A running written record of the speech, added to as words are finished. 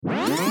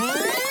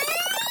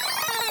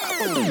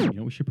You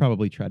know, we should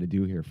probably try to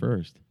do here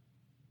first.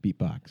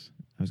 Beatbox.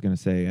 I was going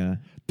to say, I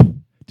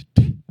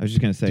was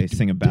just going to say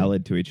sing a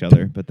ballad to each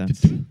other, but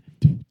that's... This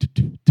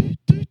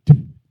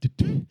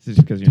is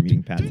just because you're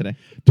meeting Pat today.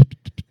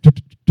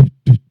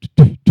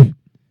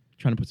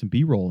 Trying to put some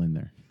B-roll in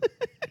there.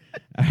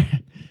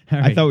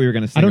 I thought we were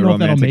going to sing a know if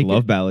that'll romantic make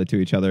love it. ballad to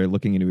each other,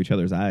 looking into each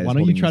other's eyes, Why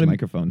don't you holding try these to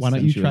microphones. Why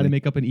don't you try to sensually.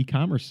 make up an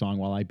e-commerce song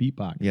while I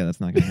beatbox? Yeah, that's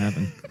not going to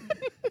happen.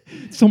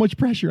 So much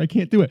pressure. I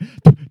can't do it.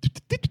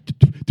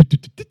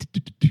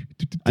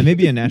 I may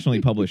be a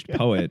nationally published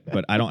poet,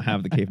 but I don't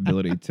have the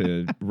capability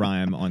to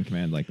rhyme on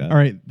command like that. All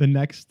right. The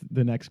next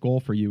goal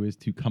for you is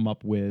to come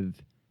up with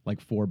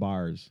like 4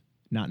 bars.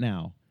 Not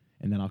now.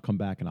 And then I'll come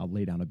back and I'll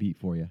lay down a beat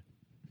for you.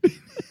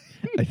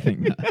 I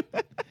think not.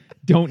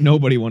 Don't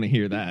nobody want to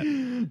hear that.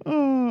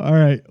 Oh, all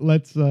right.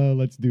 Let's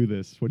do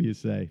this. What do you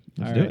say?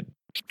 Let's do it.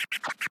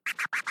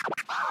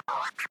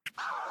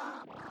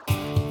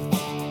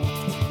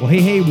 Well,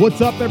 hey,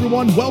 what's up,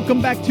 everyone?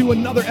 Welcome back to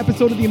another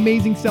episode of the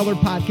Amazing Seller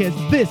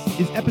Podcast. This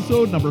is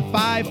episode number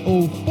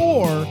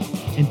 504,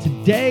 and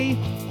today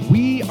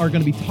we are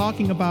going to be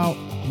talking about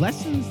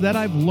lessons that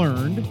I've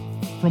learned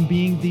from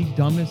being the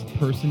dumbest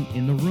person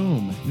in the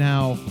room.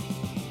 Now,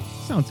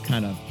 sounds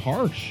kind of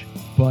harsh,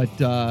 but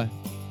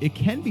it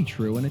can be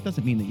true, and it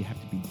doesn't mean that you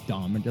have to be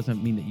dumb. It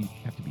doesn't mean that you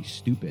have to be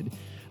stupid.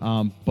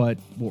 But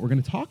what we're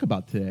going to talk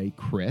about today,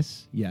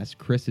 Chris, yes,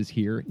 Chris is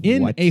here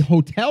in a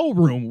hotel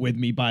room with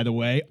me, by the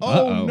way.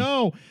 Oh,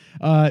 no.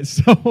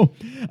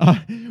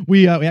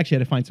 We actually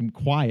had to find some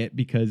quiet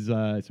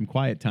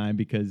time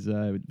because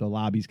the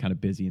lobby's kind of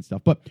busy and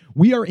stuff. But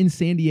we are in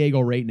San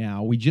Diego right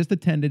now. We just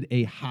attended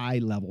a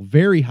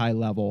very high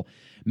level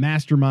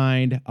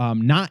mastermind,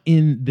 not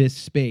in this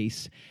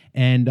space.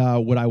 And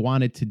what I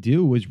wanted to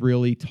do was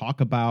really talk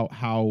about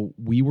how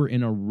we were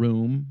in a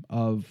room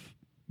of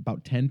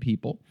about 10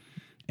 people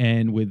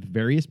and with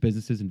various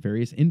businesses and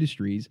various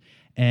industries,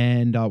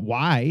 and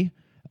why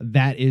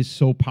that is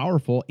so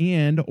powerful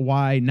and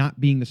why not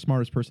being the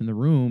smartest person in the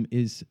room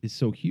is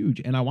so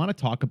huge. And I want to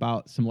talk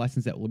about some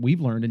lessons that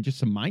we've learned and just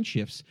some mind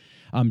shifts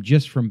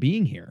just from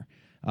being here.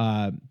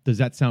 Does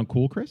that sound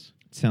cool, Chris?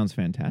 Sounds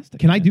fantastic.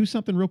 Can I do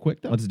something real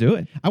quick, though? Let's do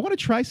it. I want to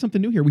try something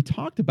new here. We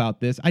talked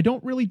about this. I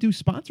don't really do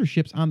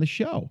sponsorships on the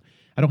show.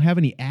 I don't have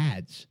any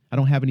ads. I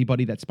don't have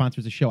anybody that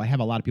sponsors the show. I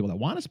have a lot of people that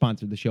want to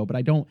sponsor the show, but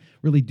I don't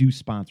really do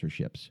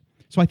sponsorships.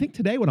 So I think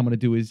today what I'm going to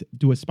do is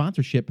do a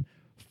sponsorship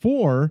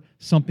for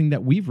something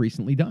that we've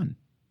recently done.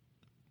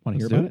 Want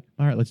to hear about it?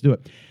 All right, let's do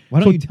it. Why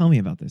don't you tell me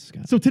about this,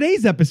 Scott? So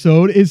today's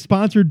episode is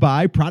sponsored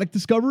by Product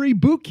Discovery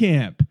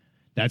Bootcamp.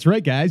 That's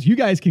right, guys. You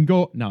guys can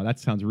go. No, that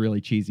sounds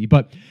really cheesy.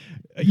 But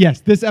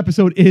yes, this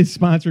episode is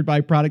sponsored by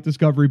Product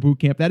Discovery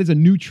Bootcamp. That is a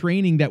new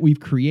training that we've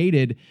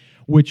created,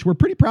 which we're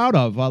pretty proud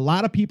of. A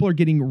lot of people are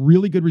getting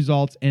really good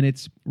results, and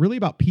it's really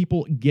about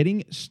people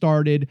getting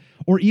started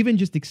or even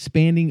just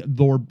expanding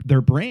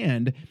their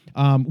brand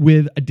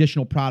with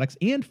additional products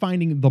and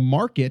finding the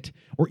market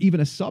or even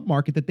a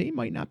sub-market that they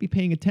might not be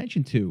paying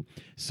attention to.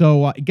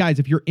 So, guys,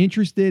 if you're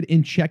interested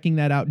in checking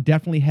that out,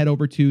 definitely head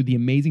over to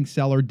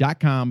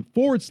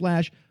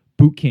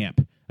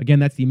theamazingseller.com/bootcamp. Again,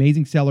 that's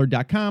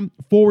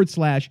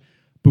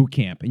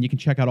theamazingseller.com/bootcamp. And you can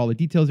check out all the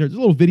details there. There's a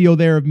little video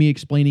there of me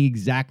explaining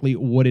exactly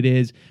what it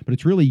is, but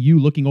it's really you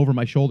looking over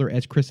my shoulder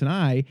as Chris and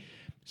I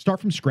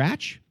start from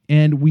scratch,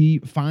 and we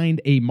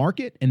find a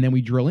market, and then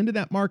we drill into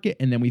that market,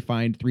 and then we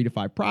find 3 to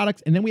 5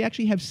 products, and then we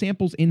actually have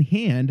samples in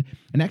hand.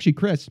 And actually,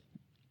 Chris,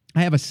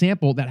 I have a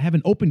sample that I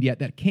haven't opened yet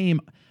that came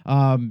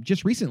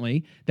just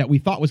recently that we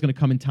thought was going to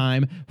come in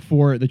time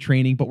for the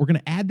training, but we're going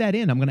to add that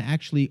in. I'm going to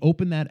actually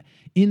open that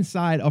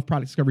inside of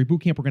Product Discovery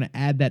Bootcamp. We're going to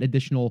add that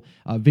additional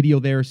video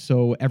there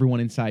so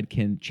everyone inside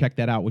can check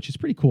that out, which is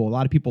pretty cool. A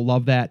lot of people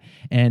love that.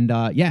 And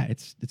yeah,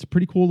 it's a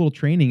pretty cool little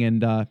training,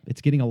 and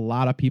it's getting a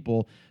lot of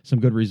people some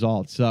good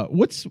results.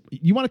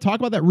 You want to talk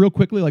about that real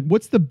quickly? Like,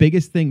 what's the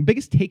biggest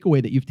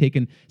takeaway that you've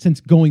taken since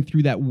going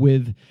through that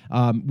with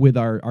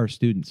our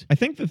students? I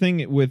think the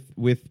thing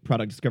with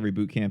Product Discovery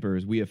Bootcamp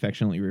is we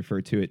affectionately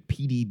refer to it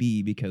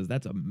PDB because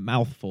that's a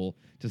mouthful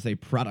to say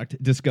Product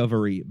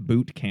Discovery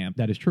Bootcamp.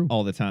 That is true.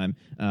 All the time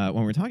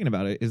when we're talking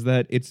about it, is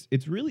that it's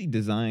really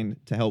designed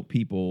to help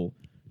people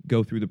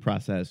go through the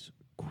process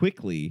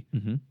quickly,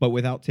 but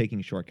without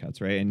taking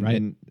shortcuts, right?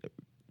 And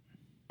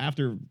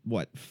after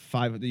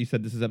you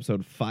said this is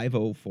episode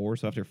 504,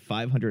 so after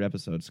 500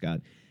 episodes,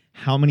 Scott,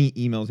 how many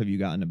emails have you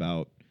gotten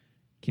about,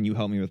 can you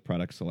help me with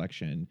product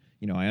selection?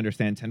 You know, I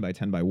understand 10 by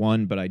 10 by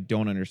 1, but I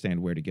don't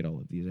understand where to get all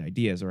of these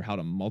ideas or how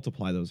to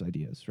multiply those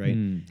ideas, right?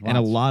 And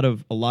a lot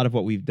of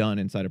what we've done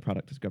inside of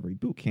Product Discovery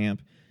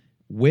Bootcamp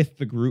with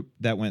the group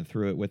that went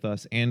through it with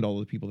us and all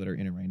the people that are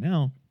in it right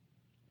now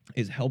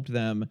is helped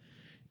them,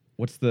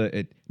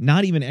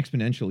 not even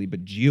exponentially,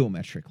 but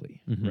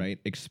geometrically, right?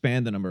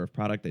 Expand the number of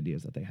product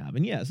ideas that they have.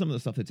 And yeah, some of the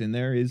stuff that's in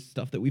there is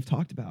stuff that we've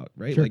talked about,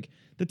 right? Sure. Like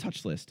the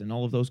touch list and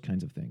all of those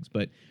kinds of things.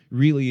 But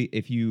really,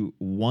 if you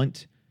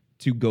want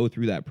to go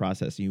through that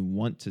process, you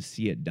want to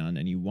see it done,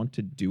 and you want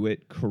to do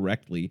it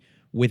correctly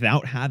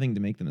without having to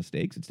make the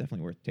mistakes, it's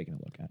definitely worth taking a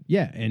look at.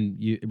 Yeah, and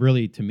you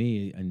really, to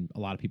me, and a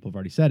lot of people have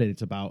already said it,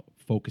 it's about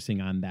focusing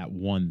on that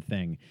one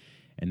thing.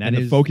 And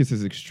the focus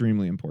is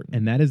extremely important.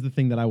 And that is the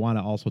thing that I want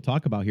to also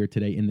talk about here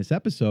today in this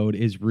episode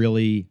is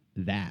really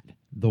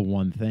the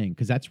one thing,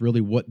 because that's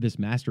really what this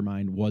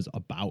mastermind was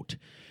about.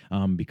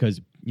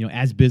 Because,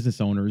 as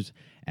business owners,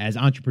 as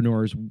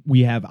entrepreneurs,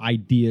 we have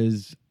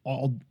ideas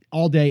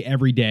all day,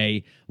 every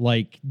day,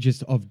 like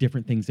just of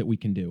different things that we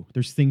can do.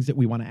 There's things that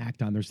we want to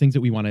act on. There's things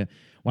that we want to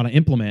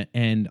implement.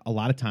 And a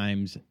lot of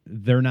times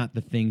they're not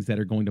the things that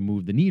are going to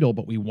move the needle,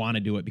 but we want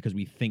to do it because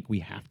we think we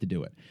have to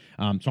do it.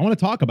 So I want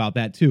to talk about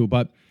that too.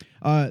 But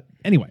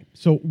anyway,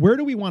 so where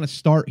do we want to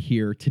start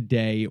here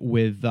today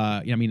with,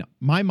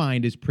 my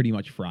mind is pretty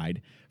much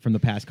fried from the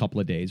past couple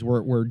of days.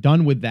 We're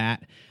done with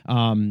that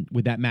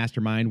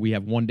mastermind. We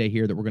have one day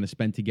here that we're going to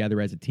spend together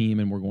as a team,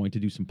 and we're going to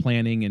do some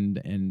planning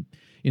and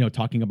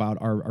talking about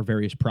our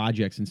various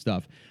projects and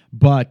stuff.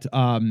 But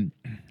where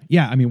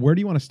do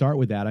you want to start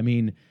with that? I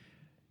mean,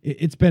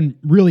 it's been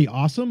really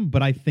awesome,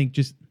 but I think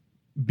just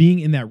being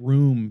in that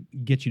room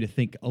gets you to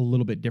think a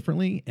little bit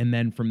differently. And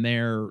then from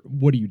there,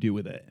 what do you do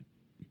with it?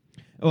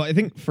 Well, I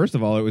think, first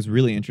of all, it was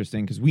really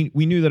interesting because we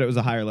knew that it was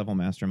a higher level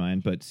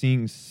mastermind, but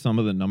seeing some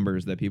of the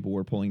numbers that people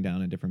were pulling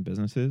down in different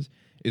businesses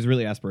is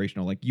really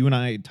aspirational. Like, you and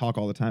I talk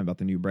all the time about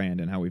the new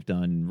brand and how we've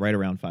done right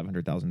around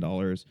 $500,000.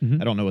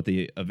 Mm-hmm. I don't know what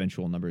the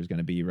eventual number is going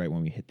to be right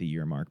when we hit the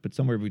year mark, but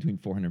somewhere between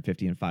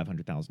 $450,000 and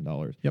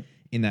 $500,000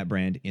 in that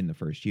brand in the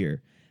first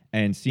year.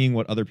 And seeing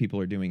what other people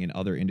are doing in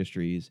other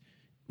industries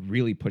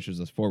really pushes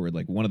us forward.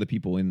 Like, one of the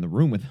people in the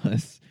room with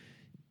us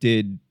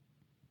did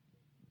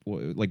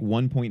like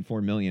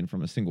 1.4 million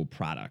from a single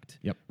product.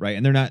 Right.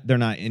 And they're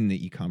not in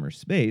the e-commerce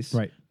space.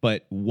 Right.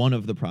 But one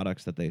of the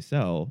products that they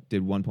sell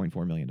did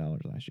 $1.4 million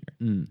last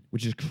year,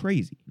 which is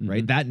crazy. Mm-hmm.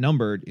 Right. That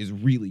number is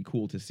really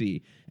cool to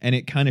see. And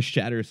it kind of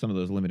shatters some of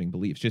those limiting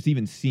beliefs. Just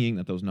even seeing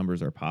that those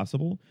numbers are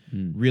possible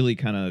really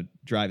kind of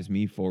drives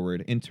me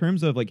forward in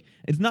terms of, like,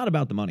 it's not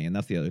about the money. And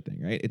that's the other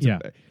thing, right? It's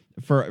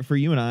for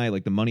you and I,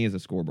 like, the money is a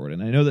scoreboard.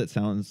 And I know that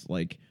sounds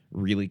like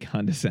really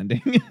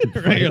condescending,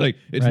 right? You're like,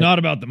 it's not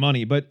about the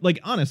money. But, like,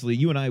 honestly,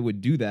 you and I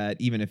would do that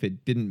even if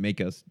it didn't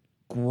make us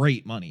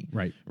great money.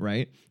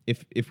 Right.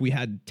 If we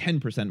had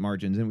 10%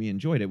 margins and we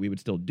enjoyed it, we would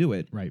still do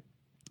it. Right.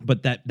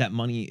 But that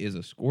money is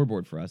a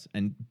scoreboard for us.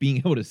 And being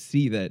able to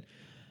see that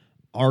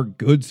our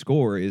good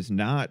score is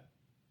not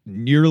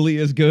nearly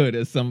as good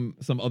as some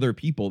other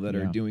people that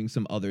are doing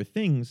some other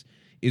things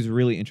is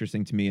really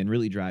interesting to me and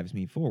really drives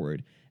me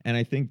forward. And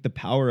I think the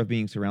power of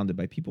being surrounded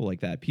by people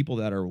like that, people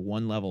that are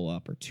one level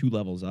up or two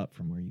levels up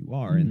from where you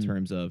are in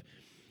terms of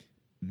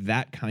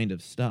that kind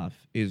of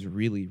stuff, is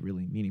really,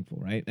 really meaningful,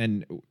 right?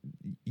 And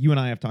you and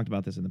I have talked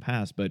about this in the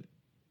past, but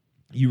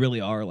you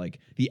really are like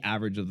the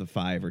average of the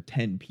 5 or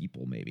 10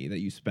 people maybe that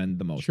you spend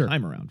the most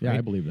time around. Yeah, right?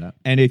 I believe that.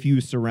 And if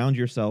you surround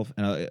yourself,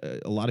 and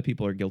a lot of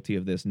people are guilty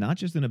of this, not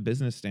just in a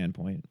business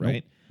standpoint,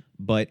 right?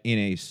 But in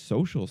a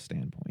social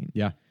standpoint.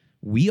 Yeah.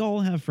 We all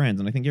have friends,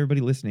 and I think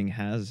everybody listening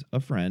has a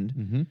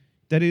friend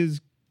that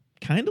is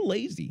kind of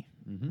lazy,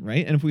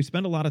 right? And if we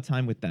spend a lot of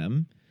time with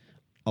them,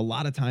 a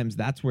lot of times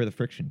that's where the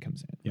friction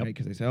comes in, right?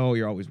 Because they say, oh,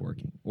 you're always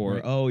working,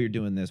 or oh, you're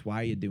doing this.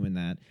 Why are you doing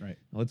that? Right.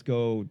 Let's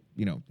go,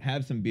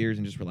 have some beers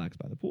and just relax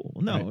by the pool.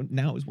 Well, no,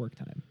 now is work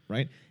time,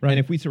 right? And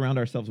if we surround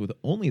ourselves with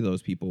only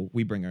those people,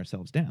 we bring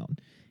ourselves down.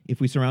 If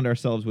we surround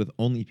ourselves with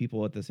only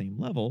people at the same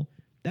level,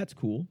 that's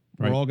cool.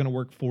 We're all going to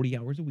work 40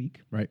 hours a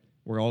week. Right.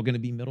 We're all going to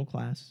be middle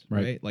class,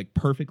 right? Like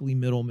perfectly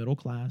middle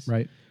class.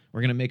 Right.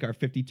 We're going to make our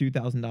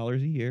 $52,000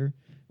 a year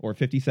or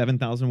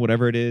 $57,000,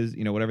 whatever it is,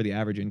 whatever the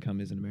average income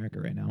is in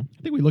America right now.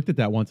 I think we looked at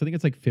that once. I think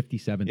it's like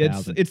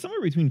 57,000. It's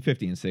somewhere between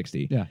 50 and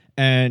 60. Yeah.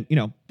 And,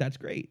 that's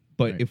great.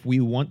 But if we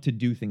want to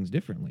do things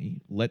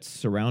differently, let's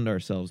surround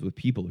ourselves with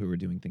people who are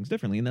doing things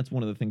differently. And that's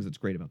one of the things that's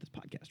great about this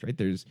podcast, right?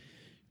 There's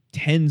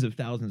tens of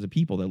thousands of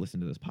people that listen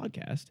to this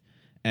podcast,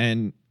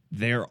 and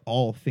they're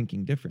all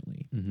thinking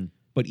differently.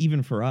 But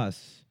even for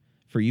us,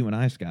 for you and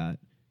I, Scott,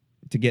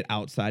 to get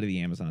outside of the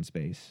Amazon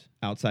space,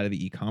 outside of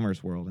the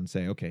e-commerce world, and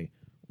say, okay,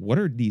 what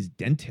are these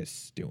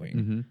dentists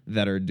doing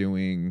that are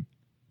doing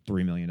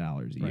 $3 million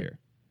a year?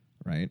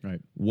 Right.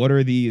 What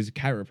are these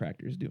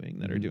chiropractors doing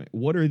that are doing?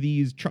 What are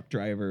these truck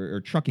driver or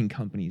trucking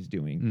companies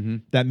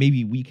doing that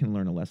maybe we can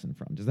learn a lesson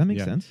from? Does that make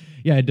sense?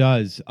 Yeah, it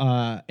does.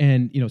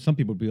 And some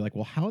people would be like,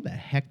 well, how the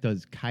heck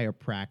does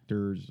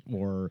chiropractors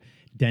or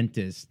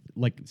dentists,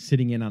 like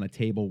sitting in on a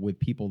table with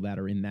people that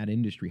are in that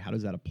industry, how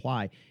does that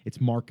apply? It's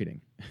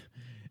marketing.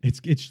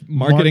 It's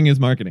marketing is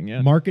marketing.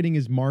 Yeah. Marketing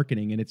is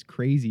marketing. And it's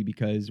crazy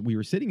because we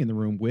were sitting in the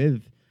room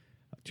with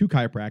 2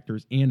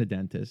 chiropractors and a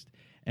dentist,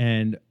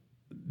 and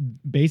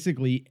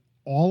basically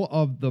all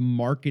of the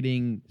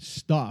marketing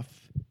stuff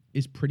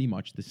is pretty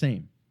much the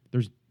same.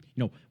 There's,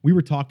 we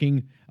were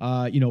talking,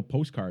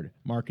 postcard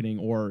marketing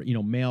or,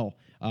 mail,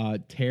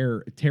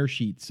 tear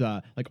sheets,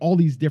 like all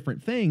these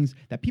different things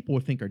that people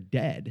would think are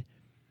dead.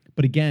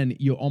 But again,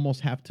 you almost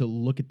have to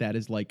look at that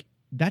as like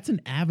that's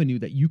an avenue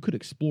that you could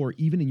explore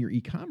even in your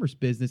e-commerce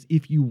business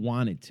if you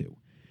wanted to.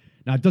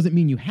 Now, it doesn't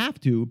mean you have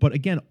to, but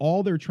again,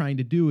 all they're trying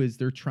to do is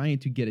they're trying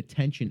to get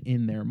attention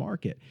in their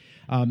market.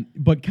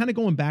 But kind of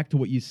going back to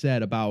what you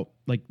said about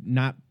like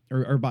not,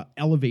 or about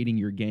elevating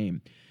your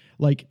game,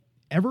 like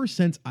ever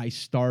since I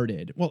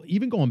started, well,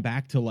 even going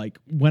back to like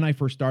when I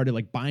first started,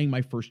 like buying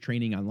my first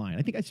training online,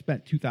 I think I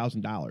spent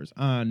 $2,000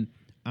 on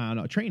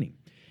a training,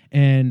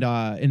 and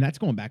that's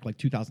going back like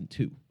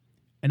 2002.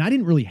 And I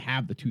didn't really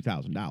have the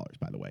 $2,000,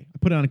 by the way. I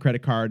put it on a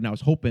credit card, and I was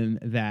hoping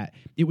that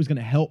it was going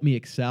to help me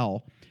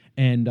excel.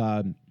 And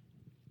no,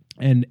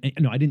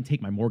 I didn't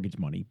take my mortgage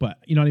money, but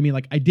you know what I mean?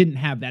 Like I didn't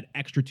have that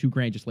extra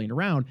 $2,000 just laying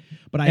around,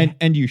 but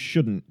and you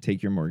shouldn't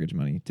take your mortgage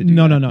money to do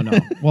no.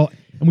 Well,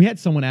 and we had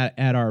someone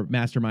at our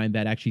mastermind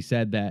that actually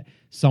said that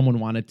someone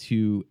wanted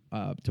to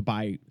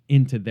buy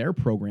into their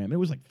program. It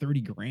was like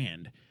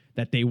 $30,000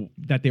 that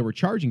they were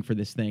charging for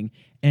this thing.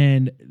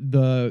 And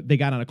they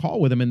got on a call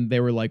with him and they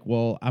were like,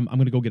 well, I'm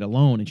going to go get a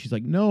loan. And she's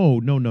like,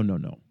 no.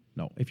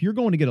 If you're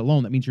going to get a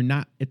loan, that means you're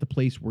not at the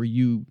place where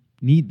you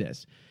need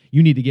this.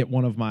 You need to get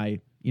one of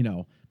my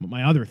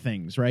other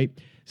things, right?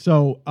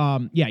 So,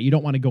 you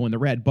don't want to go in the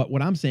red. But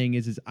what I'm saying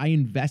is I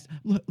invest.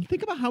 Look,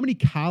 think about how many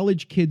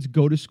college kids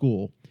go to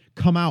school,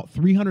 come out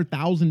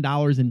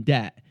 $300,000 in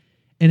debt,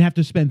 and have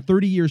to spend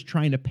 30 years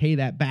trying to pay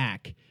that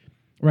back,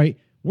 right?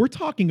 We're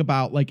talking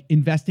about like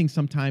investing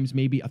sometimes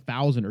maybe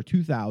 $1,000 or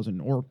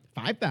 $2,000 or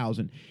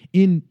 $5,000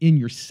 in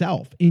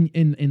yourself.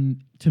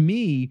 In to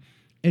me,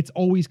 it's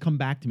always come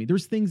back to me.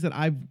 There's things that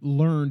I've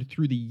learned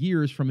through the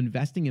years from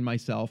investing in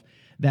myself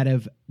that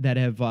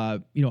have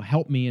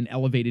helped me and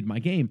elevated my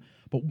game.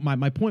 But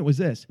my point was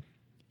this: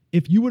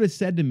 if you would have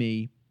said to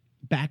me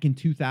back in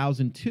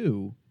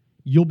 2002,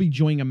 you'll be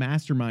joining a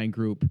mastermind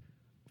group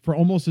for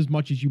almost as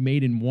much as you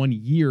made in 1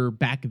 year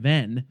back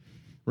then,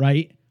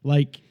 right?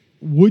 Like,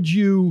 would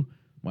you?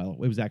 Well,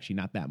 it was actually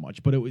not that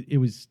much, but it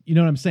was. You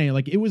know what I'm saying?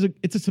 Like,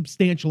 it's a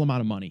substantial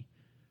amount of money.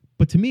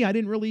 But to me, I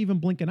didn't really even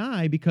blink an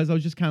eye because I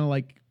was just kind of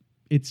like,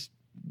 it's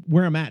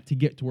where I'm at to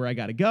get to where I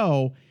got to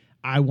go.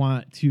 I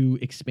want to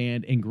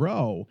expand and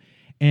grow.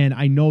 And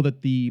I know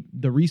that the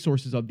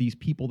resources of these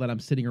people that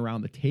I'm sitting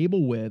around the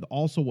table with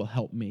also will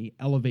help me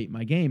elevate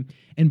my game.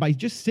 And by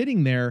just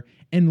sitting there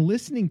and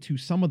listening to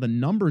some of the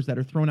numbers that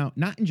are thrown out,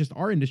 not in just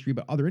our industry,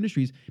 but other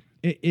industries,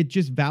 it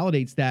just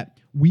validates that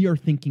we are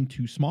thinking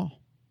too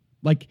small.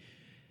 Like,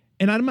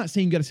 and I'm not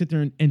saying you got to sit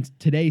there and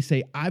today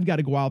say, I've got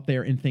to go out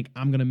there and think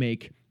I'm going to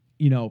make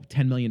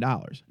 $10 million.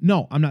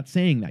 No, I'm not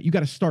saying that. You got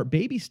to start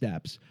baby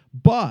steps,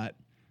 but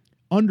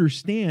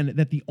understand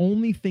that the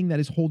only thing that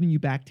is holding you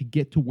back to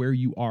get to where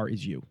you are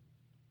is you.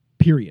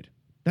 Period.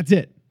 That's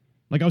it.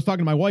 Like I was talking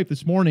to my wife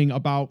this morning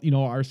about,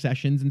 our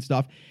sessions and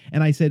stuff.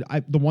 And I said,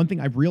 the one thing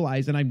I've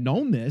realized, and I've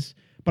known this,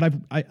 but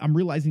I'm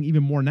realizing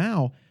even more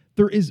now,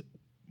 there is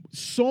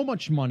so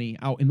much money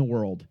out in the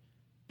world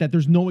that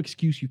there's no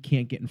excuse you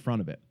can't get in front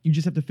of it. You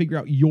just have to figure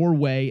out your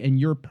way and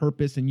your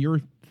purpose and your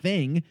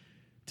thing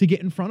to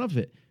get in front of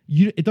it.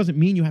 It doesn't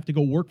mean you have to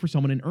go work for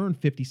someone and earn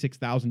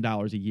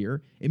 $56,000 a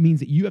year. It means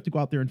that you have to go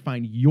out there and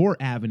find your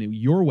avenue,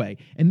 your way.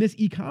 And this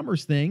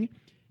e-commerce thing,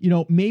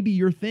 maybe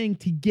your thing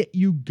to get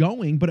you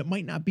going, but it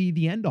might not be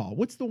the end all.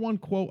 What's the one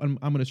quote? I'm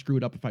going to screw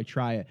it up if I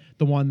try it.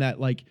 The one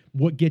that like,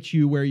 what gets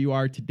you where you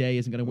are today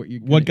isn't going to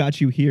what got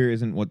you here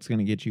isn't what's going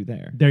to get you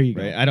there. There you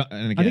go. Right?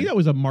 I think that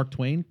was a Mark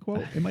Twain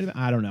quote. It might have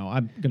been. I don't know.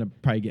 I'm going to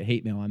probably get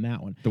hate mail on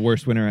that one. The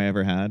worst winter I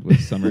ever had was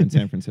summer in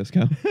San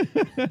Francisco.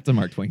 That's a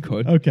Mark Twain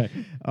quote. Okay.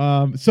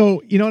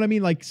 So you know what I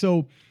mean? Like,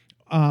 so,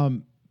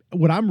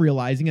 what I'm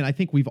realizing, and I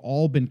think we've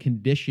all been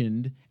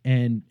conditioned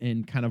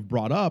and kind of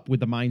brought up with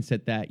the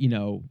mindset that,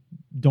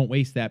 don't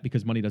waste that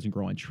because money doesn't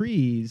grow on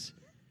trees,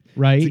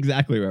 right? That's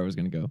exactly where I was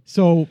going to go.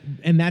 So,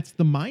 and that's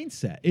the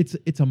mindset. It's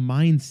a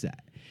mindset.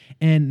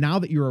 And now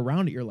that you're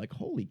around it, you're like,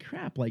 holy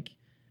crap, like,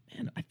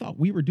 man, I thought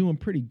we were doing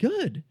pretty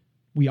good.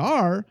 We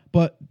are,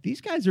 but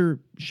these guys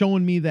are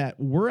showing me that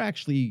we're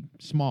actually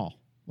small.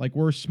 Like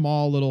we're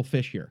small little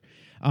fish here.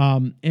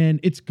 And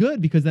it's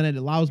good because then it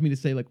allows me to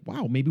say like,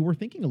 wow, maybe we're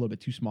thinking a little bit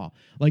too small.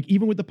 Like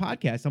even with the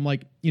podcast, I'm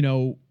like,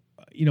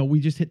 we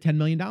just hit 10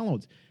 million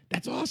downloads.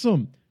 That's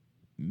awesome.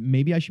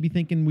 Maybe I should be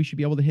thinking we should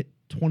be able to hit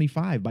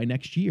 25 by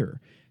next year.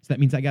 So that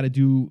means I got to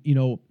do,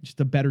 just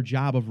a better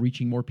job of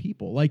reaching more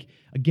people. Like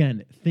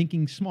again,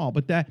 thinking small,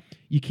 but that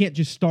you can't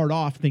just start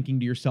off thinking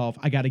to yourself,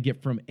 I got to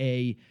get from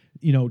A,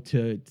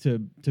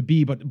 to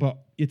B, but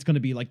it's going to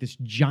be like this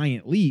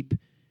giant leap.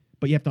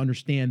 But you have to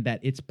understand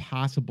that it's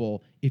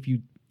possible if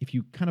you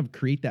kind of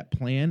create that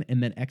plan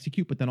and then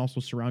execute, but then also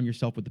surround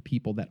yourself with the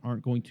people that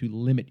aren't going to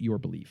limit your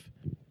belief.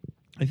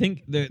 I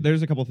think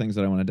there's a couple things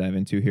that I want to dive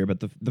into here,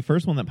 but the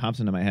first one that pops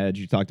into my head,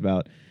 you talked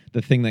about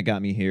the thing that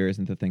got me here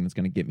isn't the thing that's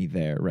going to get me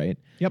there, right?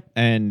 Yep.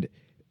 And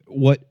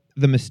what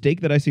the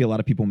mistake that I see a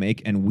lot of people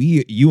make, and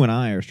you and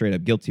I are straight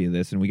up guilty of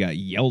this, and we got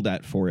yelled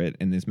at for it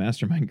in this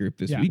mastermind group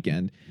this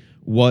weekend,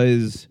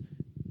 was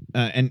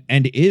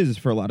and is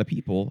for a lot of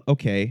people,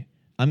 okay,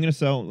 I'm going to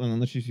sell, and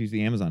let's just use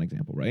the Amazon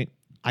example, right?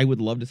 I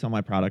would love to sell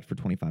my product for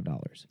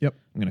 $25. Yep.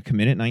 I'm going to come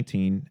in at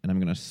 19 and I'm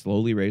going to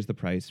slowly raise the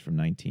price from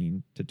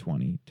 19 to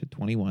 20 to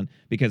 21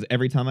 because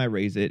every time I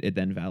raise it, it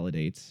then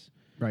validates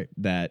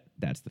that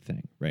that's the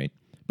thing, right?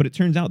 But it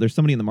turns out there's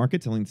somebody in the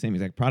market selling the same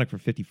exact product for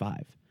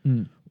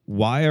 $55.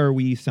 Why are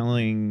we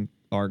selling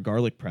our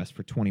garlic press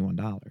for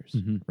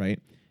 $21, right?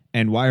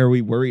 And why are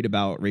we worried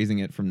about raising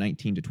it from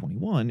 19 to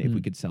 21 if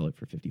we could sell it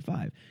for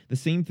 55? The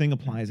same thing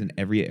applies in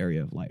every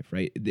area of life,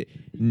 right?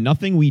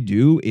 Nothing we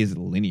do is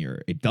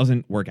linear. It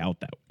doesn't work out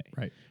that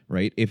way,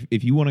 right?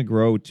 If you want to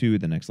grow to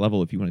the next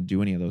level, if you want to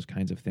do any of those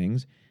kinds of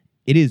things,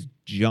 it is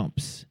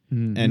jumps.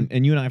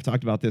 And you and I have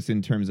talked about this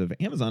in terms of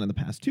Amazon in the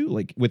past too,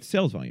 like with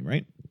sales volume,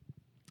 right?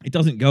 It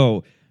doesn't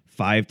go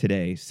 5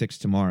 today, 6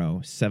 tomorrow,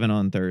 7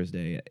 on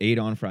Thursday, 8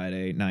 on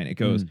Friday, 9. It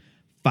goes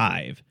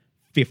 5,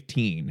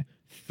 15,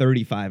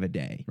 35 a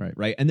day,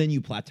 right? And then you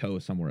plateau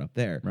somewhere up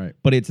there.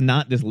 But it's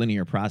not this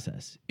linear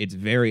process. It's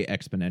very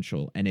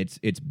exponential, and it's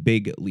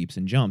big leaps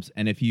and jumps.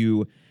 And if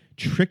you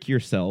trick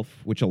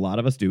yourself, which a lot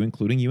of us do,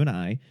 including you and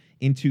I,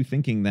 into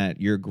thinking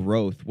that your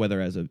growth,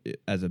 whether as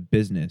a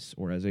business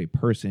or as a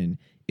person,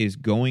 is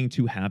going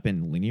to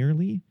happen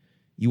linearly,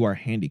 you are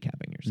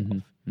handicapping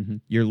yourself.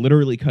 You're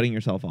literally cutting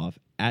yourself off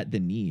at the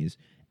knees,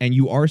 and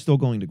you are still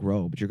going to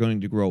grow, but you're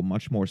going to grow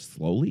much more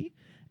slowly,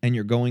 and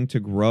you're going to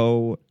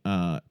grow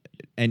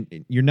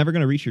and you're never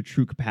going to reach your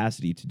true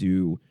capacity to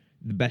do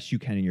the best you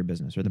can in your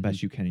business or the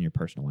best you can in your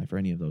personal life or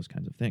any of those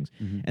kinds of things.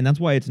 And that's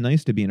why it's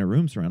nice to be in a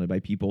room surrounded by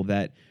people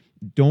that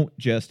aren't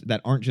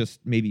just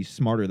maybe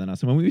smarter than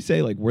us. And when we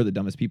say like we're the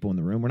dumbest people in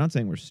the room, we're not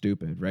saying we're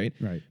stupid, right?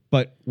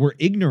 But we're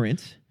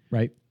ignorant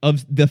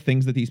of the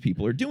things that these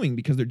people are doing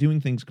because they're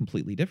doing things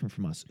completely different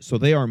from us. So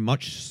they are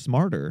much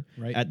smarter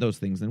at those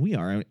things than we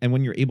are. And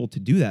when you're able to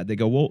do that, they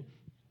go, well,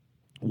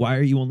 why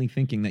are you only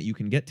thinking that you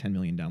can get 10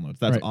 million downloads?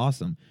 That's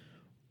awesome.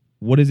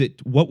 What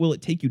will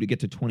it take you to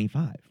get to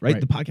 25, right?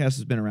 The podcast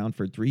has been around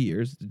for 3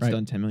 years. It's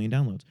done 10 million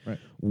downloads.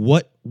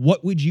 What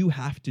would you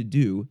have to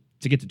do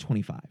to get to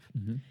 25?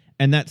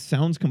 And that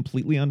sounds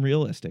completely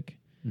unrealistic.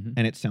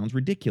 And it sounds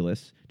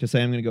ridiculous to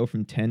say I'm going to go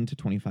from 10 to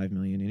 25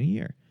 million in a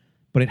year.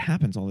 But it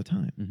happens all the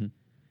time.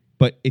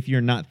 But if you're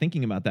not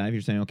thinking about that, if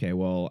you're saying, okay,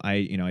 well,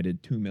 I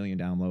did 2 million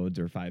downloads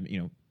or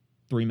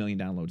 3 million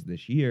downloads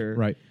this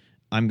year.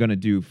 I'm going to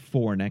do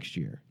 4 next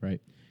year.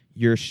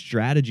 Your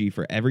strategy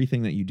for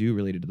everything that you do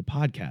related to the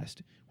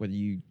podcast, whether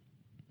you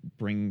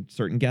bring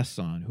certain guests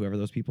on, whoever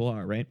those people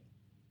are, right,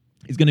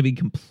 is going to be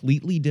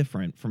completely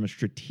different from a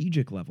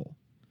strategic level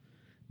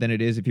than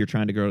it is if you're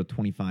trying to grow to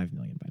 25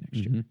 million by next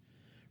year,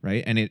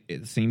 right? And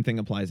the same thing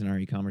applies in our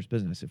e-commerce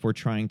business. If we're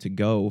trying to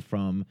go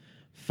from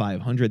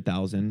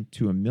 500,000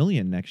 to 1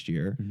 million next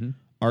year,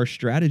 our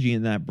strategy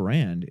in that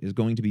brand is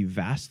going to be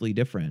vastly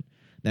different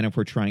than if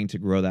we're trying to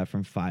grow that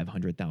from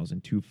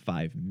 500,000 to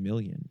 5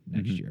 million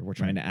next year. We're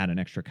trying to add an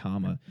extra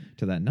comma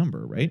to that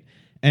number, right?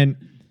 And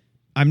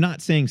I'm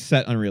not saying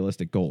set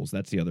unrealistic goals.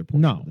 That's the other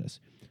portion of this.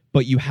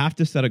 But you have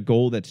to set a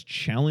goal that's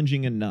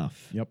challenging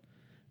enough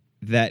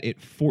that it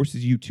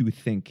forces you to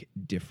think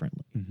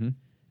differently.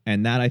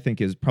 And that, I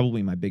think, is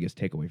probably my biggest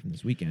takeaway from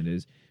this weekend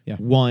is,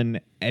 one,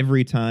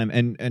 every time,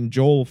 and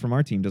Joel from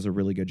our team does a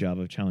really good job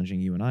of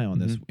challenging you and I on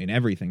this in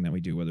everything that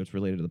we do, whether it's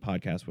related to the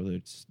podcast, whether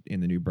it's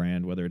in the new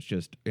brand, whether it's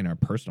just in our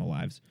personal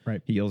lives.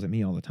 He yells at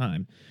me all the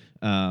time,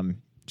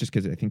 just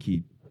because I think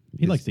he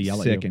likes to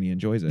yell at you. And he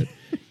enjoys it.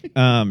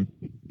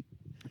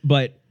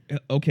 But,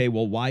 okay,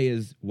 well, why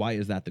is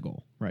that the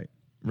goal?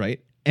 Right?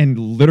 And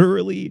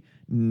literally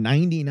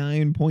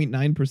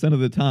 99.9% of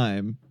the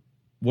time,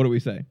 what do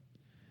we say?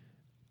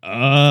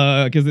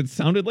 Because it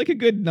sounded like a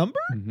good number,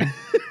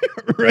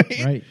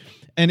 right?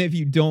 And if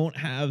you don't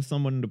have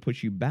someone to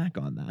push you back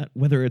on that,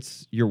 whether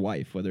it's your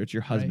wife, whether it's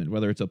your husband,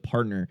 whether it's a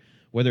partner,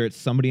 whether it's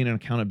somebody in an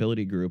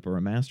accountability group or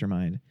a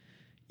mastermind,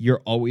 you're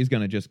always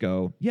going to just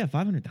go, yeah,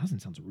 500,000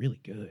 sounds really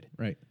good.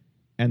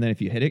 And then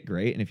if you hit it,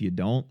 great. And if you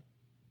don't,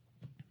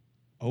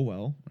 oh,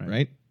 well,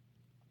 right?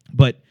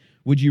 But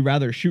would you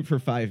rather shoot for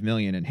 5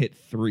 million and hit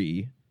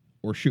 3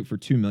 or shoot for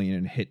 2 million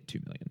and hit 2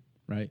 million?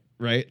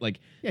 Right? Like,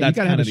 that's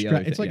kind of the other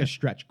thing. It's like a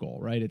stretch goal,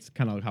 right? It's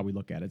kind of how we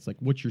look at it. It's like,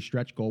 what's your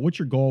stretch goal? What's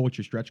your goal? What's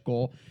your stretch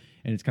goal?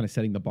 And it's kind of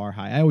setting the bar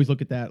high. I always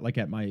look at that like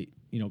at my,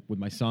 with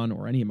my son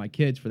or any of my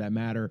kids for that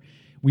matter.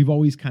 We've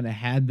always kind of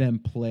had them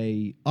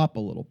play up a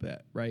little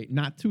bit, right?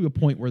 Not to a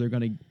point where they're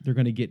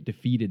gonna get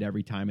defeated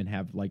every time and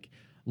have like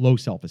low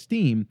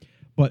self-esteem,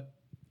 but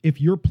if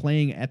you're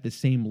playing at the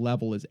same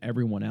level as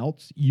everyone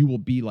else, you will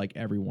be like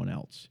everyone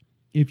else.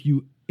 If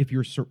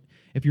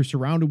you're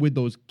surrounded with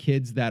those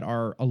kids that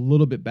are a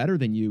little bit better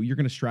than you, you're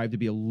going to strive to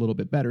be a little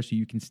bit better so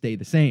you can stay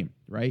the same,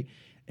 right?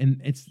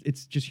 And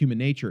it's just human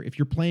nature. If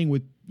you're playing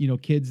with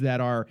kids that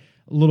are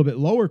a little bit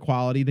lower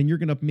quality, then you're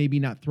going to maybe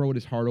not throw it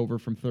as hard over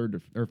from third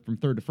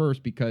to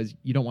first because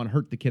you don't want to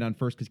hurt the kid on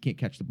first because he can't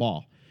catch the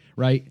ball,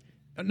 right?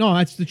 No,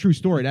 that's the true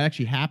story. That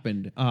actually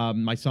happened.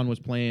 My son was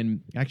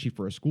playing actually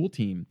for a school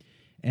team,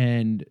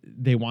 and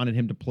they wanted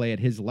him to play at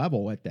his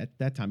level at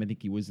that time. I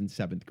think he was in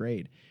 7th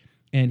grade.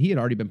 And he had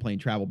already been playing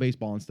travel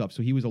baseball and stuff,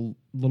 so he was a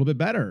little bit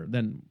better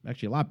than,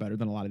 actually a lot better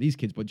than a lot of these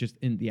kids, but just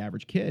in the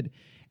average kid.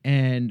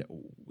 And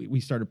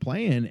we started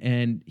playing,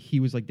 and he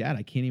was like, Dad,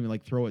 I can't even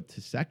like throw it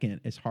to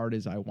second as hard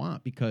as I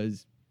want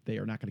because they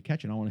are not going to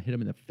catch it. I want to hit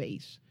him in the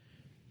face.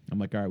 I'm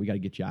like, all right, we got to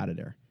get you out of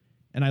there.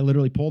 And I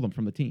literally pulled him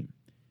from the team.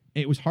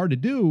 It was hard to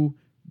do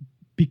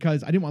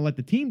because I didn't want to let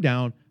the team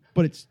down,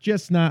 but it's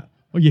just not.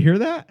 Oh, you hear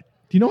that?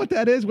 Do you know what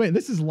that is? Wait,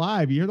 this is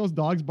live. You hear those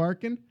dogs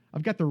barking?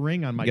 I've got the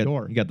ring on my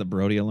door. You got the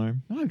Brody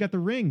alarm? No, I've got the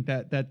ring,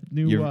 that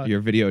new... Your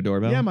video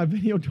doorbell? Yeah, my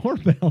video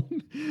doorbell.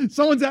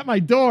 Someone's at my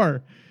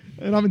door,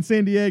 and I'm in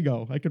San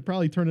Diego. I could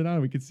probably turn it on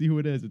and we could see who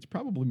it is. It's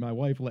probably my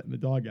wife letting the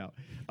dog out.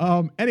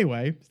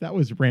 Anyway, so that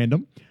was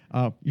random.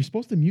 You're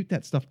supposed to mute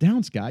that stuff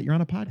down, Scott. You're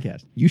on a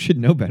podcast. You should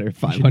know better.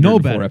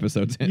 504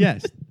 episodes in.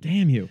 Yes,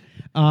 damn you.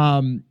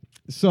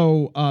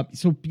 So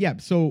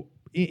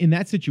in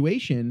that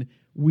situation...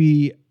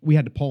 We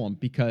had to pull him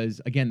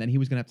because, again, then he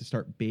was going to have to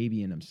start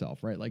babying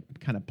himself, right? Like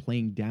kind of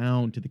playing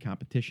down to the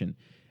competition.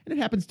 And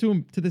it happens to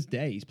him to this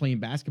day. He's playing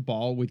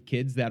basketball with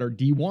kids that are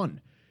D1,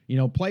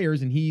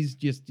 players, and he's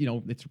just,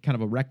 it's kind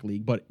of a rec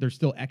league, but they're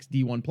still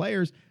ex-D1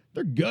 players.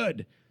 They're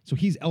good. So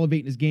he's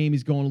elevating his game.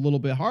 He's going a little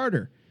bit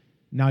harder.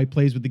 Now he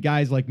plays with the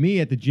guys like me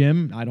at the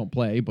gym. I don't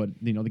play, but,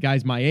 the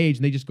guys my age,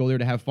 and they just go there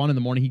to have fun in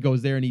the morning. He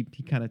goes there and he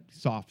kind of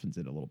softens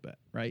it a little bit,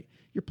 right?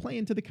 You're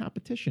playing to the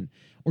competition,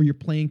 or you're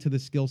playing to the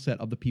skill set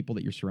of the people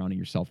that you're surrounding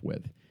yourself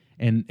with.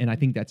 And I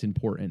think that's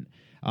important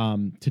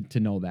to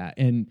know that.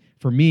 And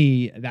for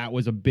me, that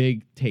was a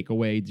big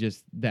takeaway,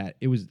 just that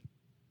it was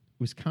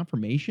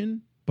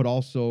confirmation, but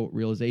also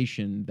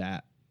realization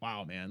that,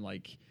 wow, man,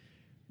 like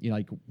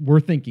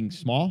we're thinking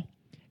small,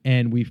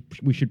 and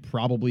we should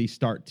probably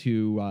start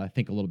to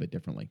think a little bit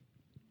differently,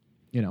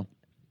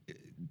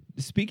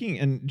 Speaking,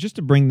 and just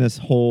to bring this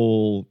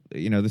whole,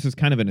 this is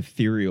kind of an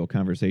ethereal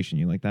conversation.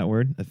 You like that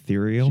word?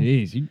 Ethereal?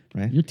 Jeez,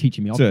 right? You're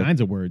teaching me all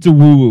kinds of words. It's a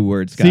woo-woo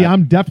word, Scott. See,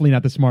 I'm definitely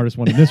not the smartest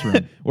one in this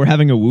room. We're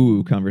having a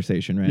woo-woo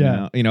conversation right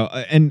now.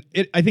 And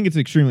I think it's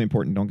extremely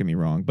important, don't get me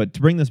wrong, but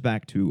to bring this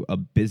back to a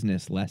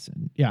business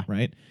lesson,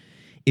 right?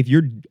 If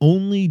you're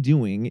only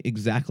doing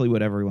exactly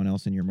what everyone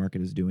else in your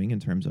market is doing in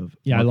terms of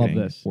I love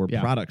this, or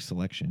product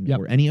selection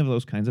or Yep. any of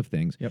those kinds of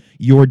things,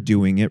 you're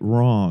doing it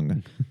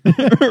wrong.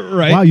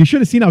 Right? Wow, you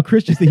should have seen how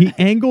Chris he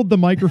angled the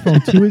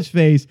microphone to his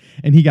face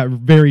and he got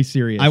very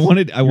serious. I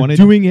wanted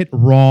doing it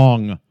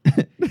wrong.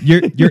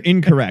 You're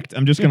incorrect.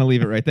 I'm just going to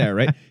leave it right there,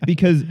 right?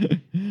 Because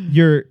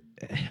your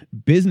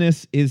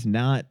business is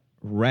not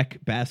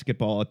rec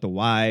basketball at the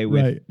Y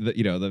with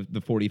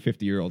the 40,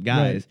 50-year-old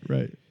guys.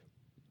 Right.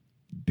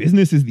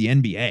 Business is the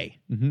NBA.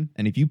 Mm-hmm.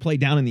 And if you play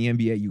down in the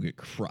NBA, you get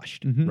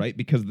crushed, right?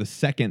 Because the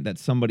second that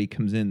somebody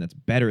comes in that's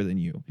better than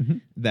you,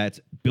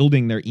 that's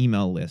building their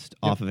email list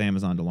off of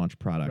Amazon to launch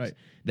products,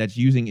 that's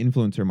using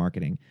influencer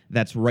marketing,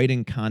 that's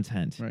writing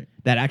content,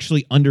 that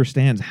actually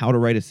understands how to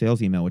write a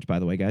sales email, which, by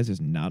the way, guys, is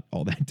not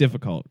all that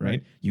difficult,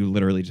 right? You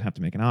literally just have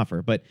to make an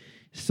offer. But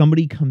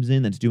somebody comes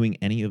in that's doing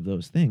any of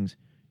those things,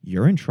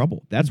 you're in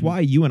trouble. That's why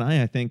you and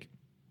I think,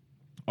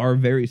 are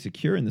very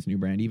secure in this new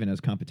brand, even as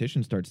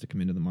competition starts to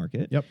come into the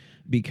market. Yep.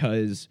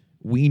 Because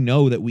we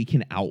know that we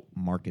can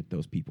out-market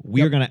those people.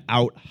 We are going to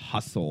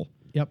out-hustle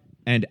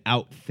and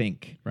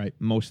out-think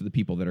most of the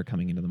people that are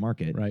coming into the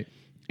market. Right.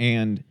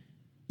 And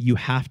you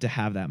have to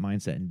have that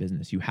mindset in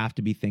business. You have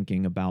to be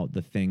thinking about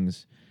the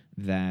things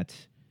that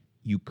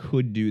you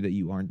could do that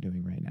you aren't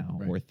doing right now,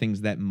 or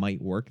things that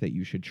might work that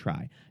you should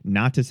try.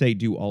 Not to say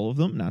do all of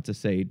them, not to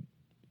say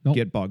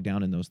get bogged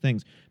down in those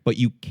things, but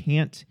you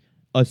can't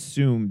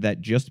assume that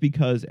just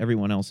because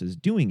everyone else is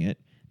doing it,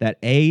 that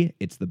A,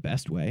 it's the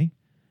best way,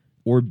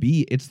 or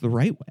B, it's the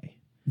right way.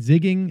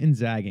 Zigging and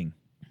zagging,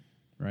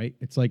 right?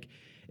 It's like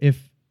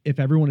if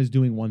everyone is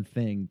doing one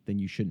thing, then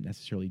you shouldn't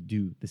necessarily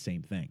do the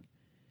same thing.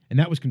 And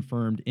that was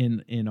confirmed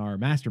in our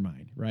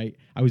mastermind, right?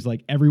 I was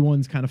like,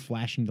 everyone's kind of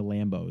flashing the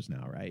Lambos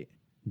now, right?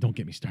 Don't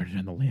get me started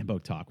on the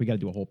Lambo talk. We got to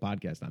do a whole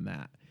podcast on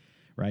that,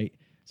 right?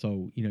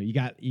 So, you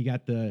got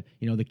the,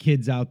 the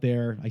kids out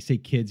there. I say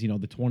kids,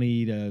 the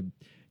 20 to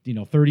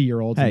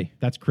 30-year-olds. Hey,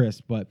 that's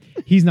Chris, but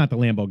he's not the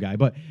Lambo guy.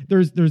 But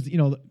there's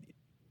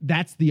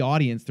that's the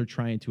audience they're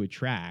trying to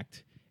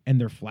attract, and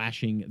they're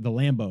flashing the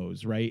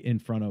Lambos right in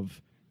front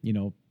of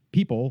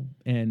people,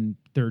 and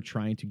they're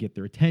trying to get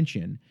their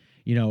attention.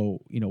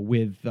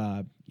 With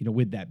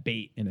that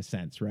bait in a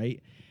sense,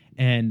 right?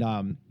 And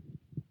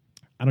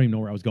I don't even know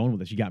where I was going with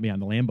this. You got me on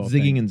the Lambo.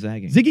 Zigging and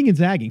zagging. Zigging and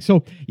zagging.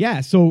 So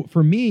so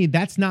for me,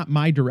 that's not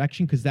my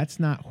direction because that's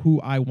not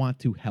who I want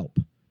to help.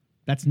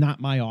 That's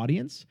not my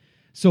audience.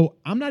 So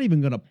I'm not even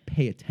going to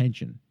pay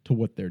attention to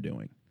what they're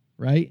doing,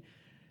 right?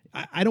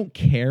 I don't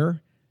care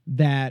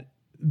that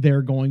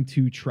they're going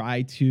to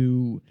try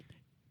to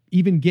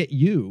even get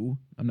you,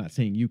 I'm not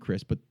saying you,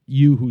 Chris, but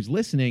you who's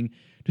listening,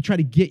 to try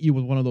to get you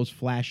with one of those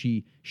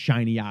flashy,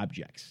 shiny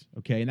objects,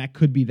 okay? And that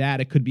could be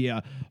that. It could be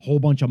a whole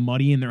bunch of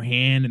money in their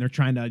hand, and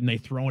they're and they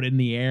throw it in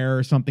the air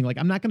or something. Like,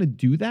 I'm not going to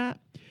do that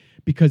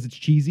because it's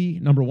cheesy,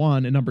 number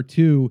one, and number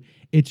two,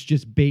 it's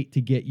just bait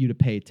to get you to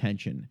pay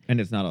attention. And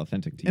it's not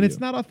authentic to you. And it's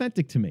not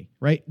authentic to me,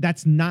 right?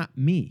 That's not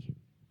me.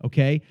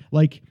 Okay?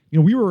 Like,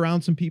 we were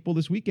around some people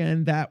this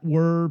weekend that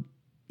were,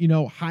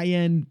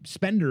 high-end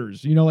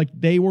spenders, like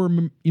they were,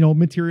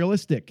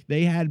 materialistic.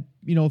 They had,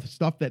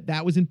 stuff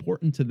that was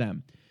important to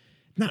them.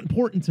 Not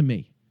important to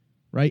me,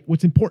 right?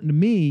 What's important to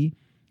me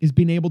is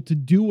being able to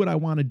do what I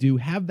want to do,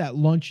 have that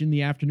lunch in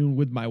the afternoon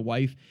with my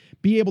wife,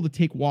 be able to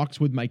take walks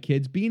with my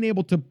kids, being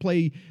able to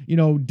play,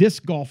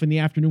 disc golf in the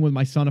afternoon with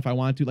my son if I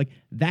want to. Like,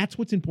 that's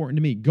what's important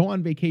to me. Go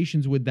on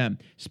vacations with them,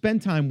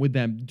 spend time with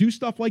them, do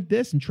stuff like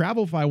this and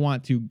travel if I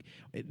want to.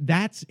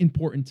 That's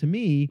important to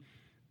me.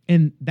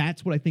 And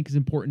that's what I think is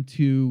important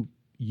to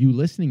you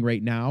listening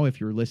right now, if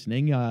you're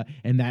listening,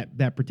 and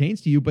that pertains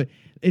to you. But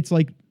it's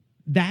like,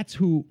 that's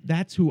who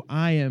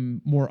I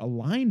am more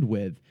aligned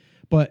with.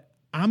 But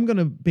I'm going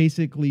to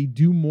basically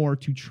do more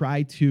to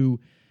try to,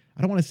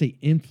 I don't want to say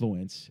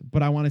influence,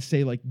 but I want to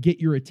say like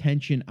get your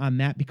attention on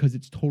that because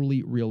it's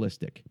totally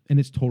realistic and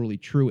it's totally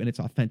true and it's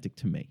authentic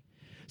to me.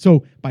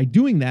 So by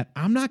doing that,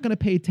 I'm not going to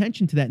pay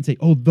attention to that and say,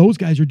 oh, those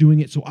guys are doing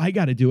it, so I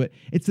got to do it.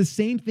 It's the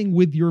same thing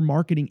with your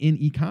marketing in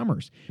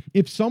e-commerce.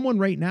 If someone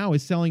right now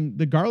is selling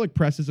the garlic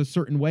presses a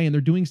certain way and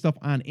they're doing stuff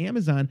on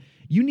Amazon,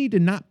 you need to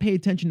not pay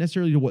attention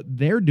necessarily to what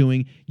they're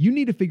doing. You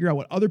need to figure out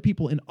what other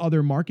people in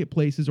other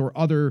marketplaces or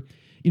other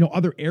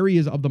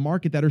areas of the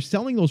market that are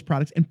selling those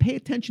products and pay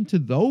attention to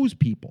those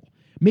people.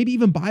 Maybe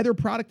even buy their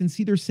product and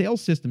see their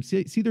sales system,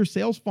 see their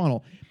sales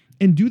funnel,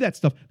 and do that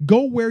stuff.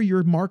 Go where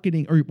your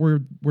marketing or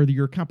where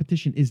your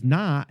competition is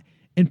not,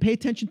 and pay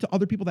attention to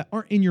other people that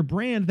aren't in your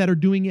brand that are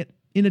doing it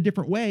in a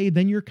different way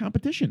than your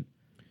competition.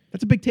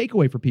 That's a big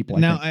takeaway for people.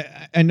 Now,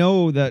 I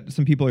know that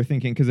some people are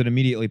thinking, because it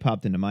immediately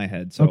popped into my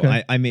head, so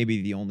okay. I may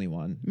be the only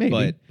one.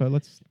 Maybe, but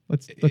let's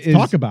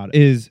talk about it.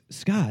 Is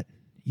Scott,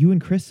 you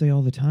and Chris say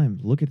all the time,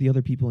 look at the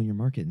other people in your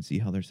market and see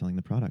how they're selling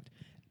the product.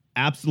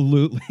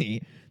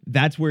 Absolutely.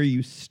 That's where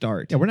you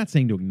start. Yeah, we're not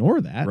saying to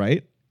ignore that.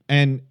 Right?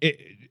 And,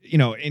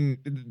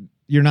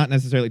 you're not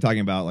necessarily talking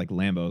about like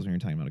Lambos when you're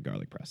talking about a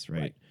garlic press,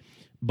 right?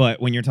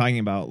 But when you're talking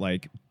about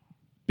like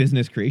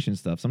business creation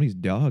stuff, somebody's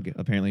dog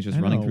apparently is just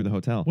running through the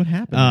hotel. What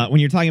happened? When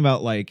you're talking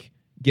about like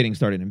getting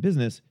started in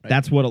business,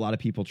 that's what a lot of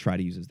people try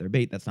to use as their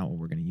bait. That's not what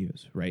we're going to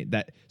use, right?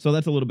 So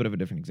that's a little bit of a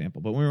different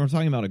example. But when we're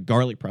talking about a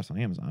garlic press on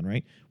Amazon,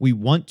 right? We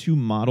want to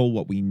model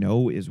what we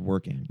know is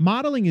working.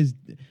 Modeling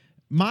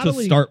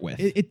to start with.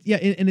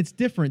 And it's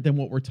different than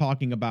what we're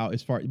talking about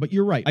as far. But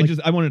you're right.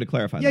 I wanted to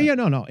clarify. that.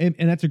 No, and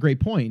that's a great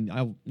point.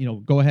 I'll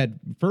go ahead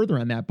further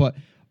on that. But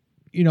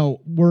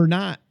we're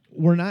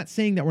not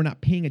saying that we're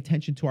not paying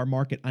attention to our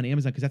market on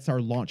Amazon because that's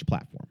our launch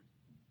platform.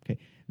 Okay,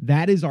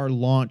 that is our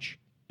launch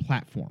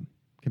platform.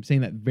 I'm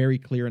saying that very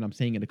clear, and I'm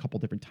saying it a couple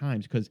different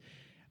times because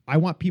I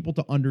want people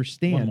to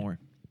understand. One more.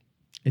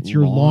 It's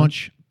your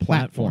launch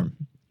platform.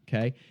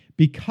 Okay,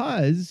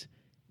 because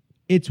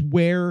it's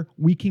where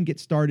we can get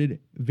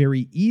started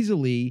very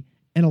easily,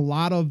 and a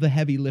lot of the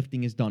heavy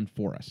lifting is done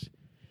for us.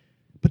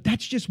 But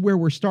that's just where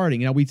we're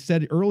starting. We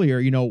said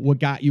earlier, what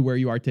got you where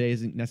you are today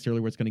isn't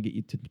necessarily what's going to get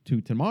you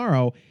to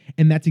tomorrow,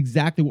 and that's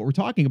exactly what we're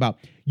talking about.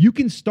 You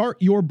can start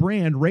your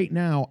brand right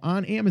now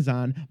on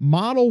Amazon,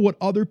 model what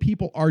other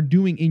people are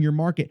doing in your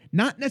market,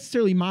 not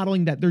necessarily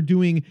modeling that they're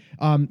doing,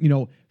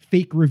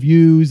 fake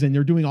reviews and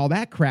they're doing all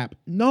that crap.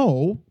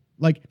 No.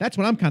 Like, that's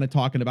what I'm kind of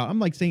talking about. I'm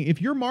like saying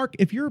if you're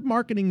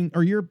marketing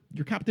or your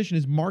competition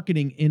is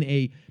marketing in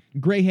a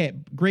gray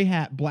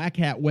hat, black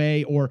hat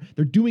way, or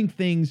they're doing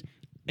things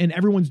and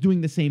everyone's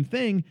doing the same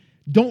thing,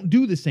 don't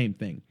do the same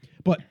thing.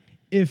 But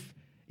if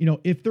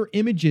their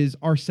images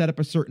are set up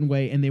a certain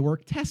way and they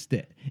work, test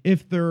it.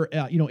 If they're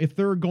if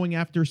they're going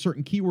after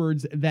certain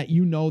keywords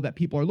that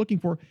people are looking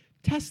for,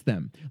 test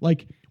them.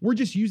 Like, we're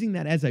just using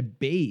that as a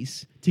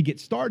base to get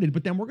started,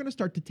 but then we're going to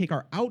start to take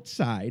our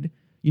outside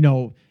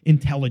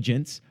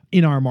intelligence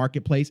in our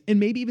marketplace and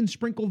maybe even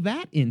sprinkle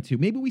that into.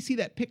 Maybe we see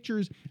that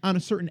pictures on a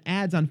certain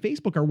ads on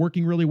Facebook are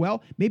working really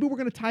well. Maybe we're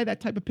going to tie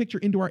that type of picture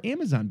into our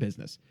Amazon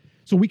business.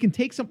 So we can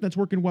take something that's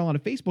working well on a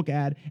Facebook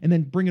ad and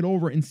then bring it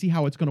over and see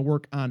how it's going to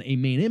work on a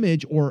main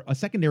image or a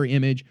secondary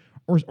image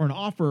or an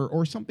offer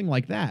or something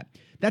like that.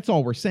 That's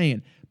all we're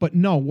saying. But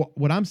no,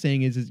 what I'm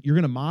saying is you're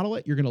going to model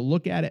it. You're going to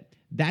look at it.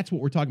 That's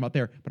what we're talking about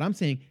there. But I'm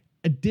saying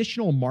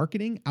additional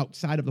marketing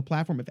outside of the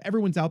platform. If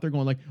everyone's out there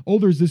going like, oh,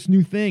 there's this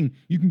new thing,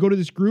 you can go to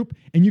this group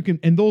and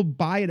they'll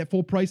buy it at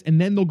full price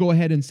and then they'll go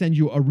ahead and send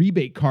you a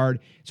rebate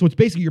card. So it's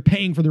basically you're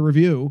paying for the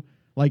review.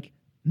 Like,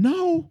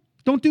 no,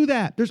 don't do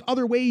that. There's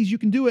other ways you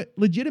can do it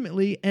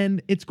legitimately.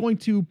 And it's going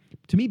to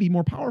me, be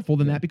more powerful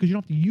than that because you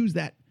don't have to use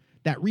that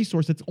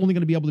resource that's only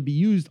going to be able to be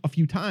used a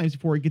few times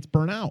before it gets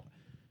burnt out.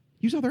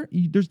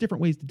 There's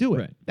different ways to do it.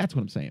 Right. That's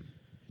what I'm saying.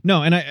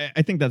 No, and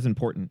I think that's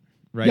important.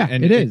 Right. Yeah,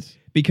 and it is.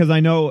 Because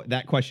I know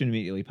that question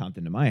immediately popped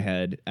into my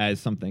head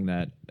as something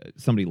that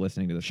somebody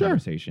listening to this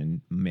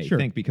conversation may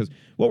think. Because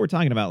what we're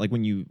talking about, like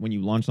when you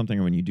launch something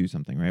or when you do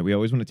something, right, we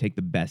always want to take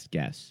the best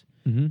guess.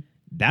 Mm-hmm.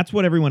 That's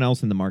what everyone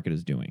else in the market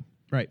is doing.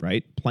 Right.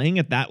 Right. Playing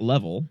at that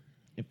level,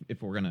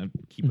 if we're going to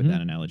keep with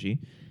that analogy,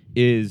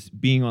 is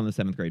being on the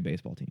 7th grade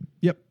baseball team.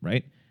 Yep.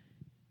 Right?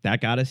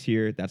 That got us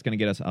here. That's going to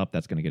get us up.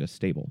 That's going to get us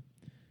stable.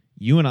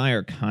 You and I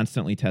are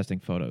constantly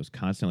testing photos,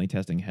 constantly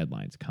testing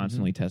headlines,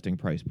 constantly testing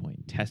price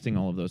point, testing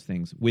all of those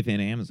things within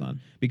Amazon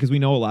because we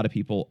know a lot of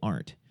people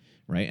aren't,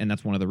 right? And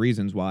that's one of the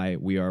reasons why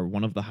we are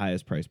one of the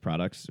highest priced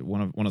products.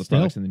 One of the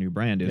products in the new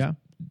brand is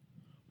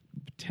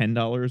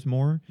 $10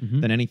 more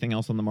than anything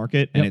else on the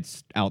market, and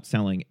it's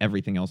outselling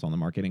everything else on the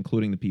market,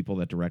 including the people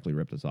that directly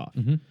ripped us off.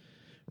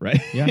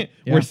 Right? Yeah.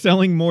 We're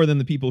selling more than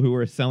the people who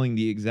are selling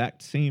the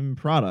exact same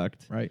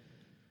product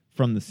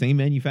from the same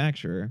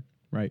manufacturer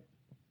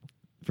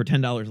for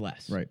 $10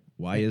 less. Right.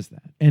 Why is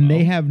that? And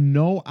they have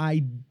no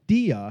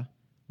idea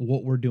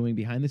what we're doing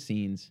behind the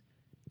scenes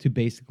to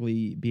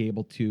basically be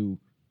able to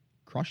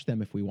crush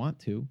them if we want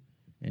to.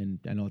 And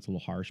I know it's a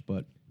little harsh,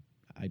 but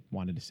I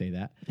wanted to say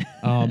that.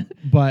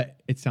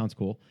 But it sounds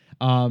cool.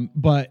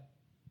 But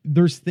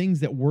there's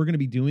things that we're going to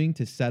be doing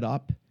to set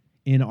up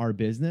in our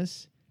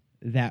business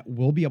that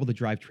we'll be able to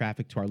drive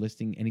traffic to our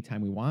listing anytime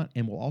we want.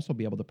 And we'll also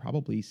be able to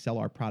probably sell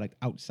our product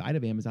outside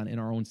of Amazon in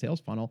our own sales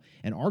funnel.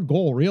 And our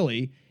goal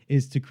really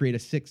is to create a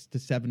 6 to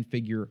 7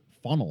 figure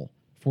funnel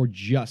for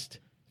just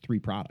 3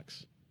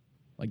 products.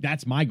 Like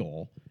that's my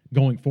goal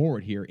going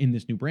forward here in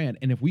this new brand.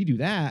 And if we do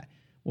that,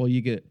 well,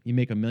 you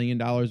make $1 million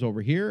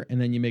over here,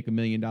 and then you make $1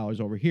 million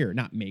over here.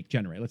 Not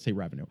generate. Let's say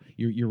revenue.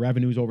 Your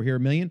revenue is over here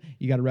 $1 million.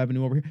 You got a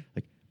revenue over here.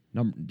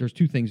 There's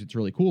 2 things that's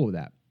really cool with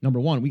that. Number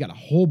one, we got a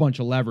whole bunch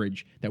of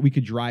leverage that we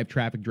could drive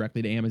traffic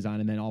directly to Amazon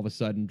and then all of a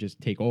sudden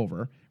just take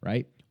over,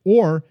 right?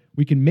 Or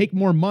we can make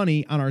more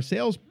money on our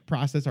sales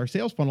process, our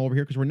sales funnel over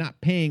here, because we're not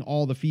paying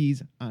all the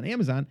fees on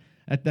Amazon.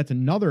 That's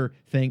another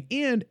thing.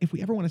 And if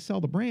we ever want to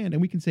sell the brand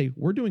and we can say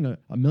we're doing a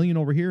 $1 million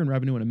over here in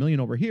revenue and $1 million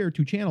over here,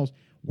 2 channels,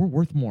 we're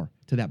worth more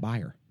to that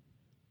buyer,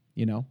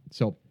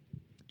 So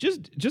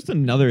just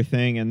another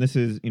thing, and this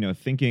is,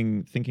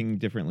 thinking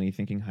differently,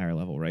 thinking higher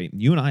level, right?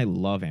 You and I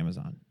love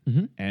Amazon.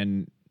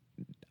 And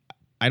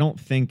I don't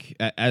think,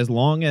 as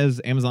long as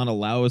Amazon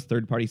allows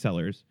third-party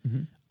sellers,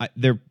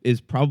 there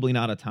is probably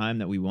not a time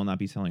that we will not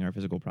be selling our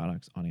physical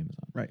products on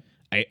Amazon. Right.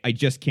 I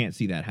just can't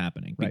see that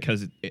happening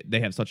because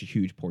they have such a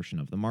huge portion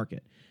of the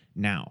market.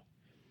 Now,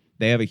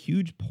 they have a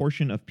huge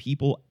portion of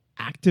people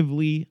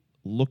actively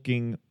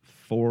looking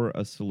for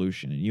a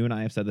solution. And you and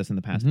I have said this in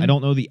the past. I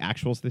don't know the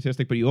actual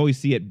statistic, but you always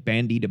see it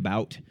bandied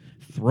about,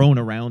 thrown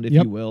around, if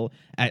you will,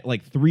 at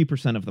like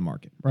 3% of the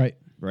market. Right.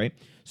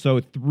 So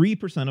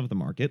 3% of the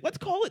market, let's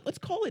call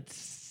it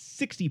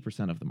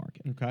 60% of the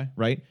market. Okay.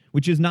 Right?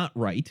 Which is not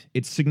right.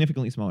 It's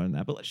significantly smaller than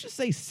that. But let's just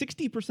say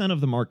 60%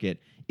 of the market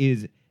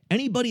is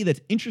anybody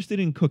that's interested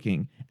in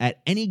cooking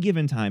at any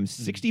given time.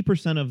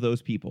 60% of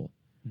those people,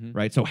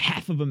 right? So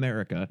half of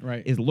America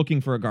is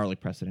looking for a garlic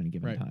press at any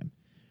given time.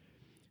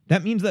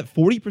 That means that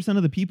 40%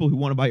 of the people who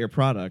want to buy your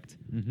product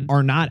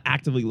are not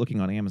actively looking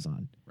on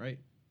Amazon. Right.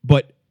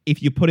 But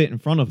if you put it in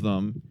front of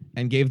them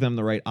and gave them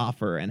the right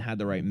offer and had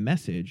the right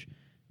message,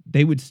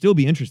 they would still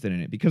be interested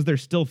in it because they're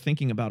still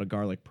thinking about a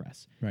garlic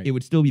press. Right. It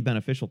would still be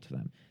beneficial to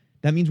them.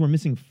 That means we're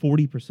missing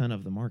 40%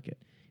 of the market.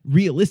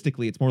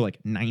 Realistically, it's more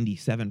like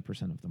 97%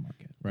 of the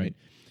market. Right.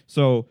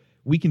 So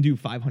we can do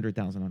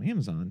 500,000 on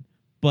Amazon,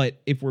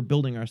 but if we're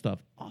building our stuff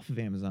off of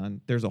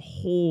Amazon, there's a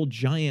whole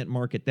giant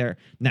market there.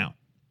 Now,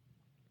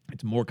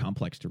 it's more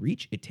complex to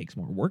reach. It takes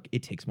more work.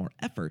 It takes more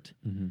effort.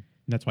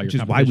 That's why which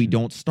is why we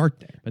don't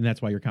start there. And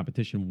that's why your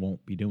competition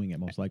won't be doing it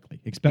most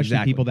likely, especially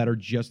people that are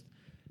just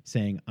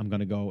saying, I'm going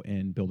to go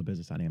and build a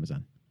business on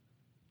Amazon.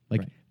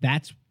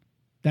 That's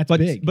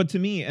big. But to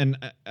me, and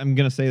I'm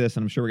going to say this,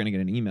 and I'm sure we're going to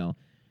get an email,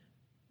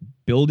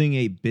 building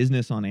a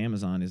business on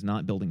Amazon is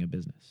not building a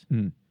business.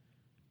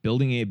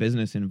 Building a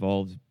business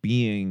involves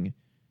being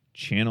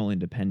channel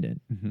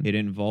independent. It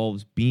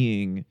involves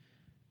being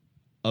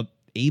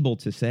able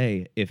to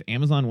say, if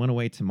Amazon went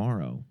away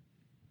tomorrow,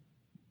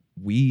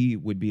 we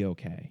would be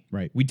okay.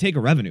 Right. We'd take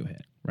a revenue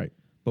hit. Right.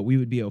 But we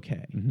would be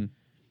okay.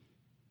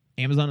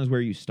 Amazon is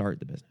where you start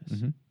the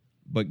business.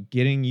 But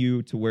getting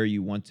you to where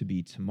you want to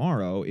be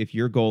tomorrow, if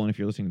your goal, and if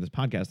you're listening to this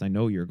podcast, I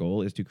know your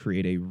goal is to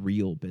create a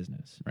real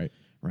business.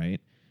 Right.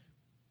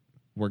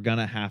 We're going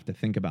to have to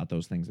think about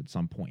those things at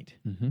some point.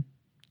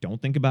 Don't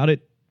think about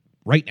it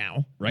right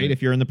now, right?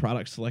 If you're in the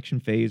product selection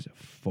phase,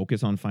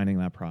 focus on finding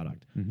that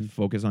product.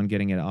 Focus on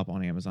getting it up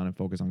on Amazon and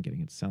focus on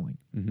getting it selling.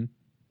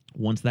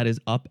 Once that is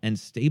up and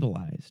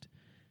stabilized,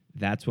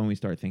 that's when we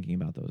start thinking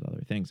about those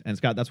other things. And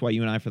Scott, that's why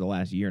you and I for the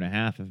last year and a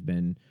half have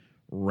been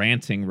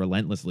ranting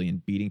relentlessly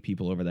and beating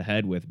people over the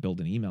head with build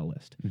an email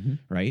list,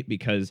 right?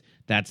 Because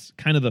that's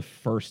kind of the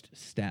first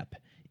step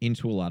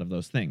into a lot of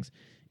those things.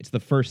 It's the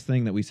first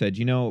thing that we said,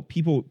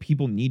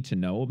 people need to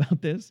know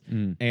about this,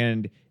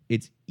 and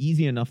it's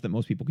easy enough that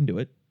most people can do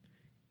it.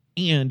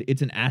 And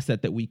it's an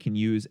asset that we can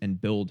use and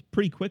build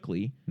pretty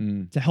quickly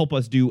to help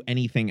us do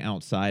anything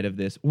outside of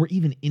this or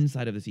even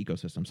inside of this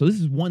ecosystem. So this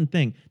is one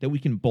thing that we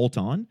can bolt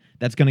on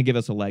that's going to give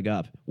us a leg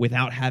up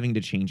without having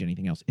to change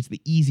anything else. It's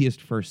the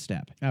easiest first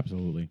step.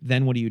 Absolutely.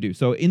 Then what do you do?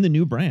 So in the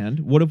new brand,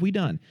 what have we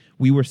done?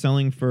 We were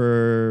selling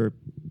for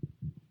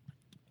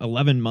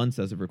 11 months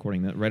as of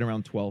recording that, right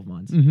around 12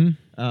 months.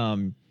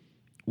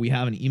 We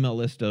have an email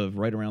list of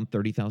right around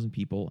 30,000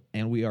 people,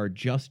 and we are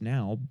just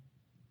now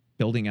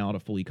building out a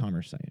full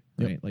e-commerce site,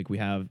 right? Yep. Like we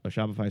have a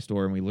Shopify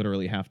store, and we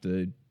literally have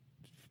to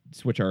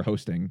switch our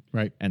hosting,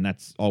 right? And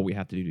that's all we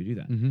have to do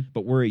that.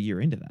 But we're a year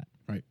into that,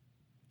 right?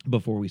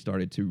 Before we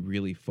started to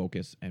really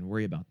focus and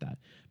worry about that.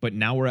 But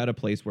now we're at a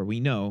place where we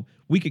know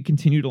we could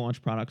continue to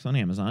launch products on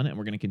Amazon, and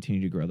we're going to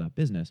continue to grow that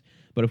business.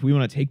 But if we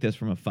want to take this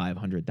from a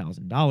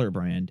 $500,000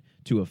 brand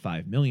to a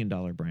 $5 million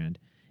brand,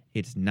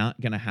 it's not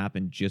going to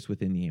happen just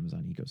within the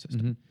Amazon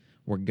ecosystem.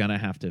 We're going to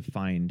have to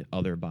find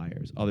other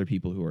buyers, other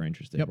people who are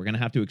interested. We're going to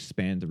have to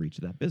expand the reach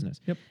of that business.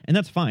 And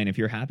that's fine. If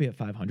you're happy at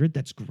 500,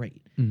 that's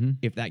great.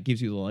 If that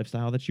gives you the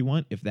lifestyle that you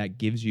want, if that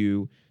gives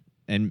you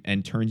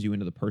and turns you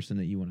into the person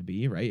that you want to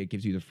be, right? It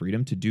gives you the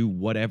freedom to do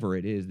whatever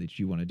it is that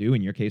you want to do.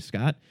 In your case,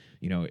 Scott,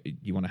 you know,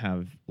 you want to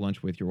have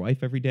lunch with your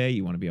wife every day.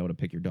 You want to be able to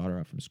pick your daughter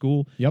up from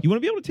school. You want to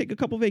be able to take a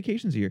couple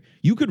vacations a year.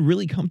 You could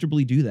really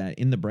comfortably do that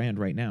in the brand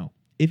right now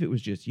if it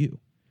was just you.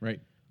 Right.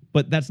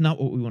 But that's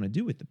not what we want to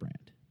do with the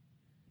brand,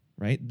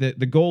 right?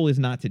 The goal is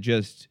not to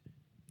just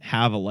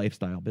have a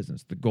lifestyle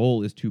business. The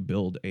goal is to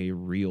build a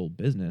real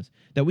business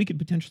that we could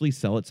potentially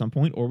sell at some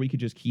point, or we could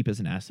just keep as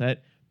an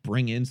asset,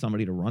 bring in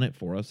somebody to run it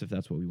for us if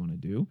that's what we want to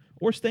do,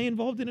 or stay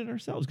involved in it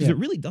ourselves, because it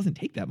really doesn't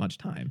take that much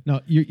time.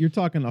 No, you're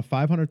talking a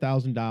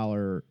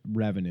 $500,000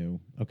 revenue,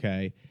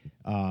 okay,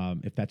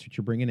 if that's what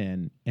you're bringing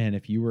in. And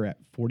if you were at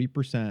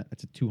 40%,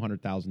 that's a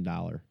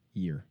 $200,000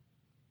 year,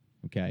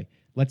 okay?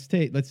 Let's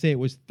say it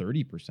was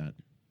 30%,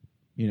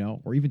 you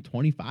know, or even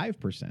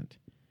 25%,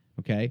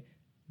 okay?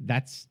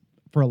 That's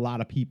for a lot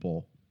of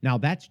people. Now,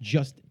 that's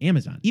just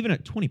Amazon. Even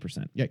at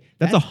 20%. Yeah,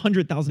 that's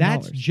 $100,000.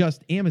 That's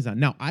just Amazon.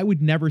 Now, I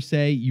would never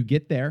say you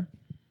get there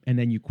and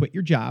then you quit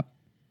your job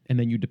and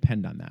then you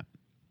depend on that.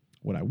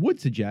 What I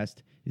would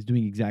suggest is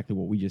doing exactly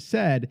what we just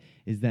said,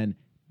 is then,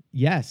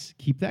 yes,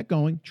 keep that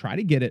going. Try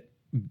to get it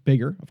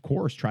bigger, of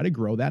course. Try to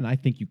grow that. And I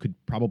think you could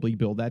probably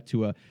build that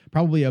to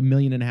probably $1.5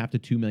 million to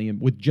 $2 million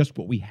with just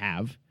what we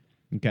have,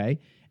 okay?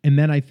 And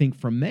then I think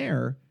from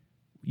there,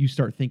 you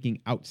start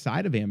thinking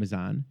outside of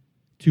Amazon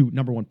to,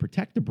 number one,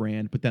 protect the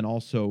brand, but then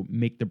also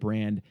make the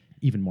brand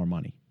even more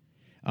money.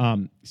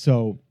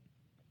 So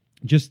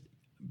just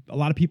a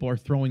lot of people are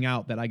throwing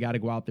out that I got to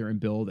go out there and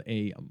build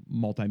a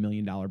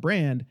multi-million-dollar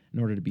brand in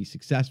order to be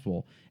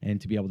successful and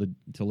to be able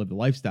to live the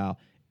lifestyle.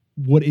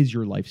 What is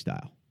your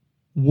lifestyle?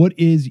 What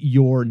is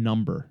your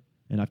number?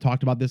 And I've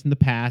talked about this in the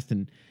past,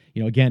 and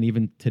you know, again,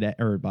 even today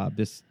or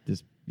this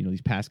you know,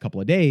 these past couple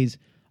of days,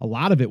 a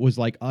lot of it was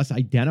like us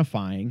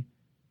identifying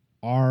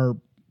our,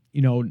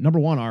 you know, number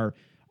one,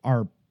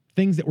 our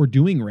things that we're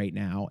doing right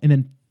now, and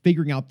then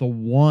figuring out the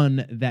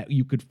one that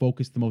you could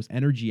focus the most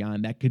energy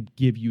on that could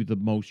give you the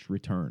most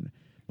return.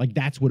 Like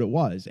that's what it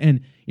was.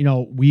 And, you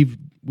know, we've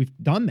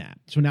done that.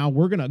 So now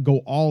we're going to go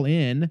all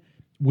in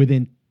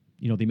within,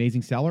 you know, the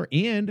Amazing Seller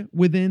and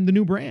within the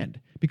new brand,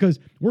 because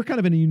we're kind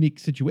of in a unique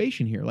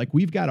situation here. Like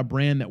we've got a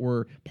brand that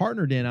we're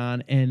partnered in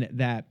on and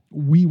that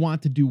we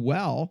want to do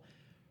well.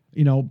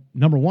 You know,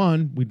 number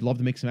one, we'd love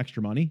to make some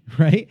extra money,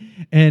 right?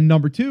 And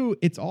number two,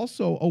 it's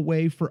also a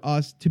way for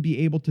us to be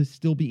able to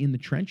still be in the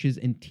trenches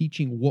and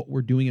teaching what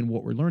we're doing and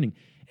what we're learning.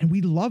 And we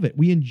love it.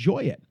 We enjoy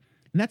it.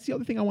 And that's the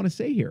other thing I want to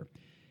say here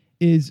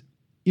is,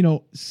 you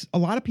know, a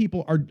lot of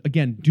people are,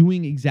 again,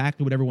 doing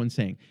exactly what everyone's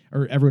saying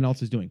or everyone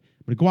else is doing.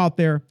 I'm going to go out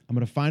there. I'm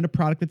going to find a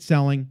product that's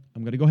selling.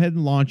 I'm going to go ahead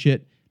and launch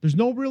it. There's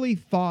no really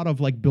thought of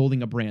like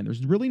building a brand.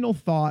 There's really no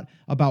thought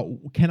about,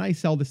 can I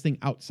sell this thing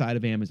outside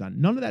of Amazon?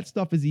 None of that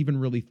stuff is even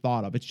really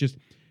thought of. It's just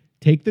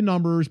take the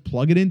numbers,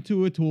 plug it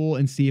into a tool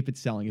and see if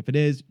it's selling. If it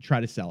is, try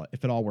to sell it,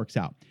 if it all works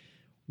out.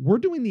 We're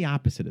doing the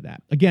opposite of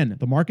that. Again,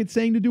 the market's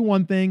saying to do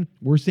one thing.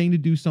 We're saying to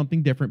do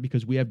something different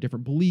because we have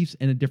different beliefs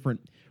and a different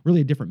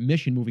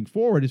mission moving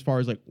forward as far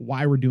as like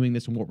why we're doing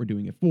this and what we're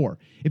doing it for.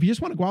 If you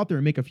just want to go out there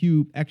and make a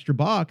few extra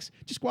bucks,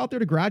 just go out there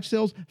to garage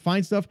sales,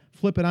 find stuff,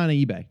 flip it on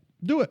eBay.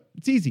 Do it.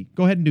 It's easy.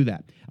 Go ahead and do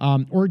that.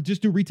 Or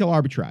just do retail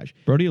arbitrage.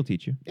 Brody will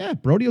teach you. Yeah,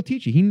 Brody will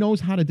teach you. He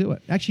knows how to do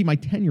it. Actually, my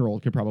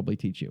 10-year-old could probably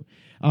teach you.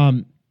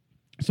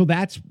 So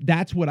that's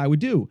what I would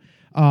do.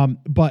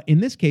 But in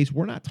this case,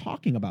 we're not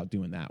talking about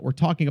doing that. We're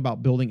talking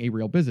about building a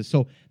real business.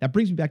 So that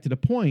brings me back to the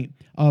point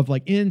of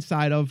like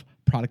inside of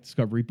Product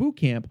Discovery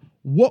Bootcamp,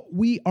 what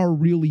we are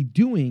really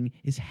doing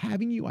is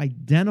having you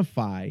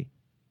identify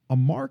a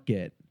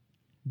market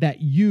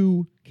that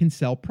you can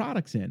sell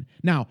products in.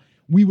 Now,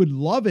 we would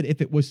love it if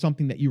it was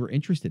something that you were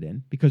interested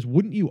in, because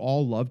wouldn't you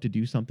all love to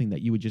do something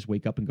that you would just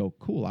wake up and go,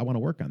 cool, I want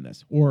to work on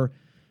this? Or,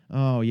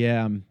 oh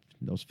yeah,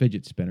 those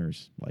fidget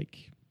spinners,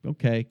 like,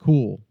 okay,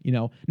 cool. You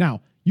know,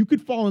 now you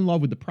could fall in love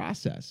with the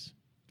process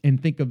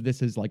and think of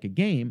this as like a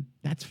game.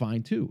 That's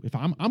fine too. If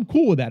I'm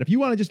cool with that. If you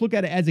want to just look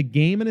at it as a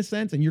game in a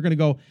sense, and you're going to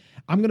go,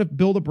 I'm going to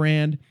build a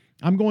brand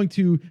I'm going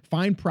to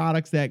find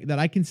products that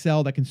I can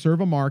sell, that can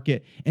serve a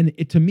market. And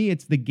to me,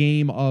 it's the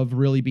game of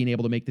really being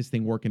able to make this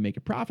thing work and make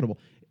it profitable.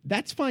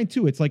 That's fine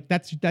too. It's like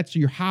that's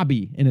your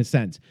hobby in a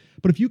sense.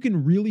 But if you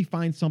can really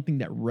find something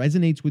that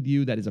resonates with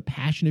you, that is a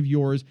passion of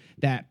yours,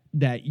 that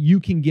you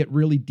can get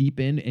really deep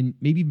in and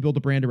maybe even build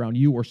a brand around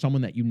you or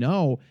someone that you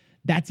know,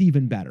 that's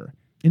even better.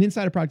 And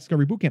inside of Product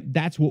Discovery Bootcamp,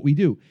 that's what we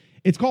do.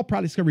 It's called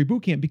Product Discovery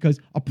Bootcamp because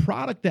a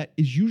product that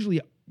is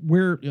usually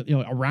where,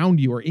 around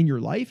you or in your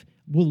life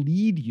will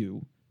lead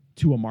you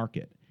to a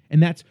market.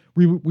 And that's,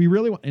 we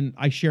really want, and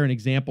I share an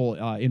example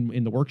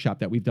in the workshop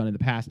that we've done in the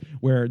past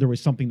where there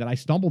was something that I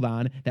stumbled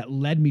on that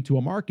led me to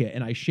a market,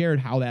 and I shared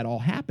how that all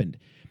happened.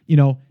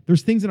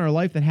 There's things in our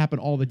life that happen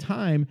all the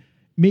time.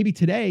 Maybe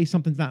today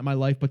something's not in my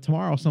life, but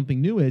tomorrow something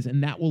new is,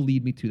 and that will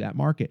lead me to that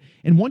market.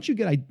 And once you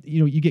get,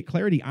 you get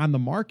clarity on the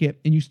market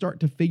and you start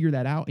to figure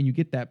that out and you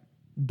get that,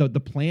 the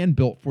plan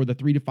built for the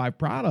 3 to 5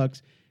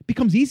 products, it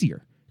becomes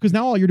easier. Because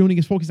now all you're doing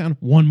is focusing on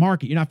one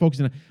market. You're not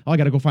focusing on, I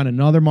got to go find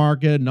another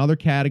market, another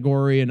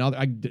category,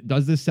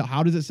 does this sell?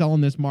 How does it sell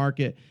in this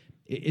market?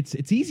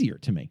 It's easier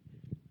to me,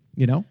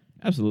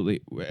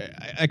 Absolutely.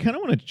 I kind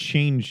of want to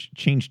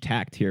change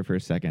tact here for a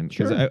second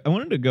because Sure. I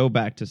wanted to go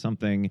back to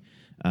something,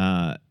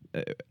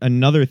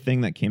 another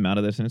thing that came out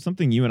of this, and it's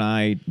something you and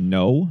I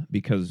know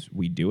because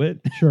we do it.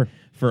 Sure.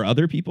 For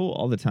other people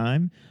all the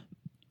time.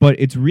 But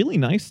it's really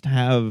nice to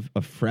have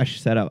a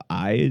fresh set of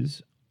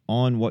eyes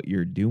on what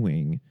you're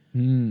doing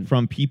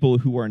from people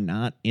who are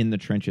not in the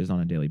trenches on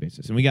a daily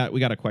basis. And we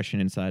got a question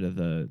inside of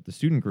the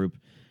student group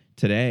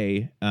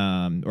today,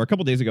 or a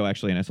couple days ago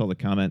actually, and I saw the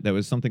comment that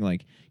was something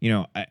like,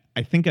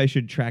 I think I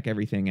should track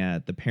everything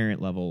at the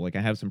parent level. Like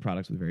I have some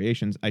products with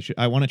variations.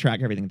 I want to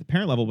track everything at the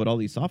parent level, but all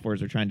these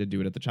softwares are trying to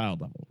do it at the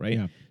child level, right?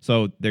 Yeah.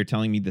 So they're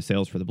telling me the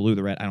sales for the blue,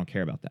 the red. I don't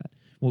care about that.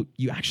 Well,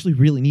 you actually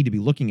really need to be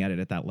looking at it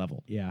at that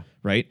level. Yeah.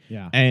 Right?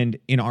 Yeah. And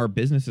in our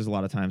businesses, a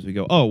lot of times we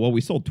go, oh, well, we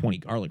sold 20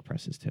 garlic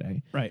presses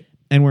today. Right.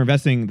 And we're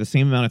investing the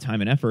same amount of time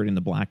and effort in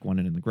the black one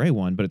and in the gray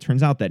one. But it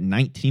turns out that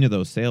 19 of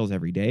those sales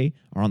every day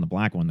are on the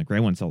black one. The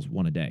gray one sells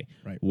 1 a day.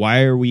 Right.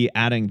 Why are we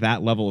adding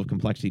that level of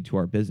complexity to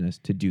our business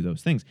to do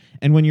those things?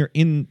 And when you're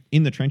in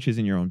the trenches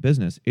in your own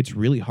business, it's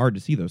really hard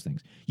to see those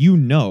things.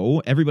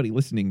 Everybody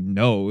listening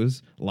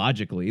knows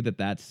logically that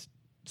that's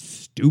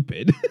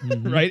stupid,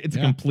 right? It's a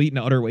complete and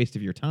utter waste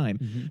of your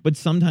time. But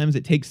sometimes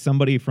it takes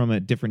somebody from a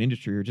different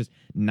industry or just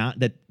not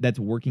that's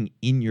working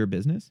in your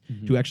business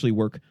to actually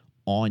work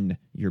on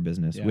your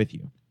business with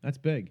you. That's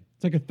big.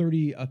 It's like a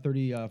 30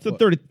 It's a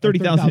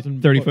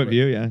 30,000 foot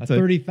view, yeah. It's a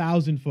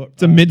 30,000 foot.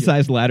 It's a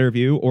mid-sized ladder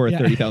view or a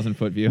 30,000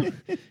 foot view.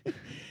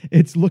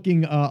 It's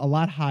looking a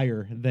lot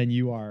higher than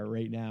you are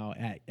right now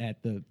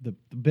at the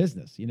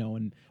business,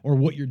 or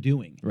what you're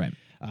doing. Right.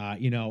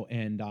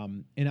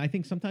 And I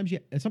think sometimes you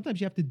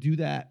have to do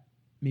that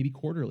maybe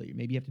quarterly.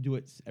 Maybe you have to do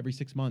it every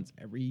 6 months,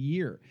 every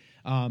year,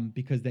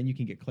 because then you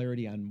can get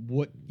clarity on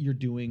what you're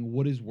doing,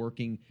 what is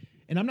working.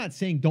 And I'm not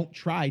saying don't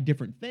try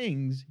different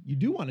things. You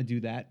do want to do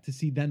that to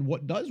see then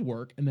what does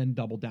work and then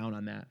double down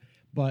on that.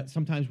 But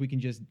sometimes we can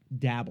just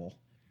dabble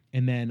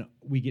and then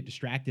we get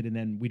distracted and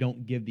then we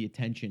don't give the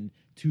attention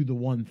to the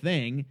one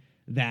thing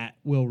that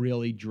will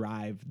really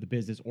drive the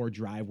business or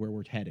drive where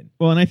we're headed.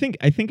 Well, and I think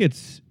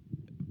it's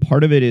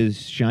part of it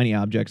is shiny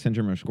object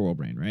syndrome or squirrel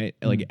brain, right?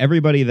 Like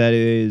everybody that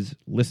is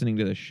listening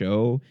to the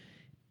show,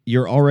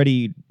 you're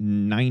already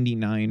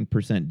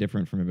 99%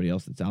 different from everybody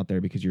else that's out there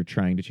because you're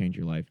trying to change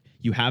your life.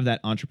 You have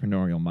that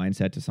entrepreneurial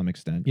mindset to some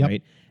extent,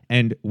 right?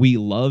 And we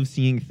love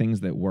seeing things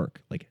that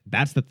work. Like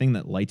that's the thing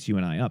that lights you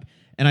and I up.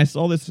 And I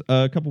saw this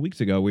a couple weeks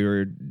ago. We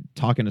were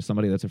talking to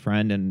somebody that's a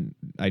friend, and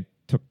I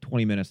took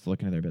 20 minutes to look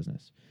into their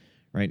business,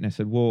 right? And I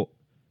said, well,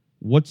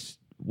 what's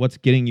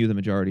getting you the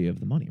majority of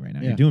the money right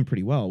now? You're doing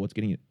pretty well. What's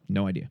getting you?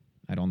 No idea.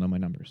 I don't know my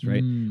numbers,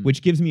 right?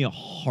 Which gives me a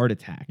heart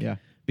attack. Yeah.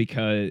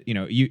 Because,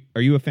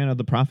 are you a fan of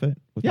The Profit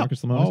with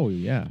Marcus Lemonis? Oh,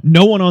 yeah.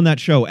 No one on that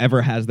show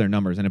ever has their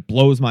numbers, and it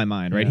blows my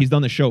mind, right? Yeah. He's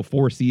done the show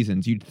 4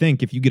 seasons. You'd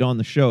think if you get on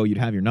the show, you'd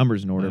have your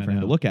numbers in order for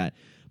him to look at.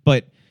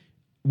 But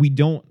we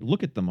don't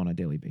look at them on a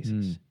daily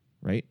basis,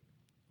 right?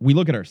 We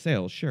look at our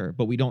sales, sure,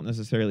 but we don't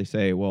necessarily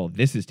say, well,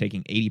 this is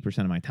taking 80%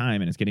 of my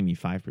time and it's getting me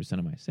 5%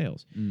 of my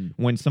sales.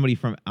 When somebody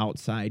from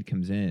outside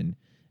comes in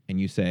and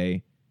you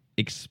say,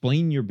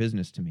 explain your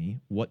business to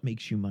me, what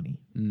makes you money,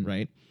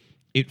 right?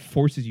 It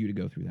forces you to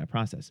go through that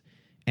process.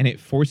 And it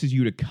forces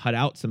you to cut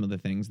out some of the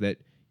things that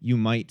you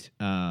might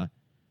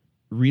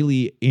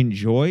really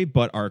enjoy,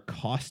 but are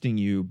costing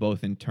you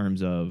both in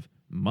terms of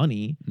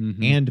money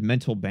and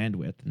mental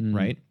bandwidth,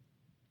 right?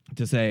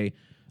 To say,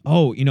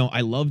 oh,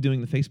 I love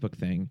doing the Facebook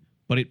thing,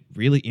 but it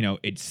really,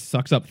 it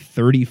sucks up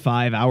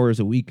 35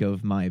 hours a week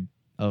of my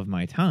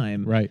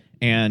time. Right.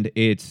 And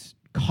it's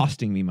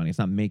costing me money. It's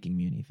not making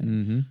me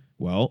anything.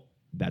 Well,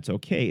 that's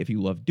okay. If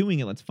you love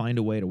doing it, let's find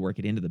a way to work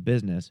it into the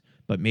business,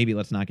 but maybe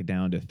let's knock it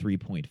down to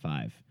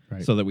 3.5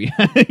 so that we,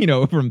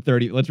 from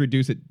 30, let's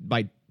reduce it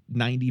by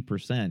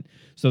 90%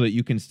 so that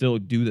you can still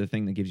do the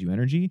thing that gives you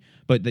energy,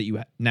 but that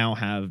you now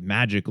have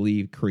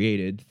magically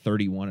created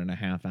 31 and a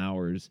half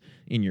hours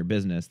in your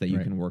business that you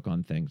can work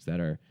on things that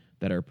are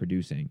that are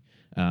producing.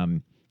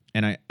 And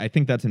I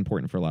think that's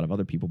important for a lot of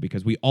other people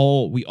because we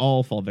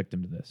all fall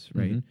victim to this,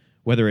 right? Mm-hmm.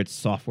 Whether it's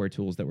software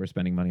tools that we're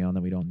spending money on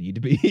that we don't need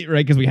to be,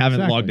 right? Because we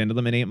haven't logged into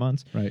them in 8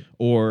 months. Right.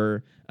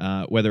 Or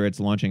whether it's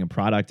launching a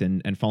product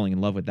and falling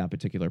in love with that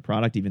particular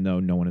product, even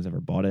though no one has ever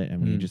bought it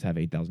and we just have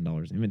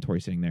 $8,000 in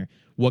inventory sitting there.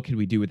 What could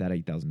we do with that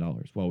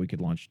 $8,000? Well, we could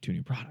launch 2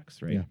 new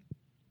products, right? Yeah.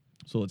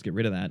 So let's get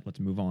rid of that. Let's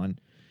move on.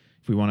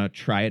 If we want to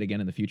try it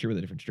again in the future with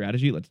a different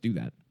strategy, let's do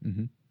that.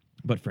 Mm-hmm.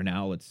 But for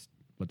now, let's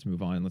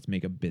move on and let's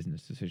make a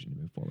business decision to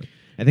move forward.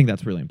 I think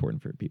that's really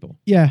important for people.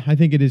 Yeah, I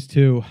think it is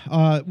too.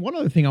 One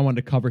other thing I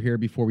wanted to cover here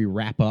before we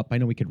wrap up. I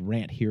know we could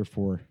rant here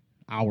for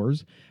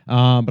hours,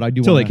 but I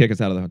do until they kick us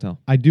out of the hotel.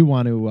 I do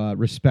want to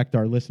respect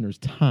our listeners'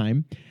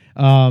 time,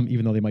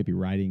 even though they might be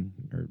riding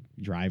or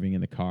driving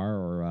in the car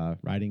or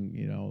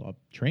riding, a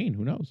train.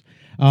 Who knows?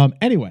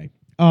 Anyway,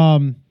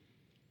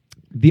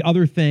 the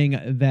other thing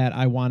that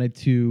I wanted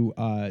to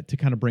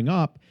kind of bring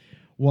up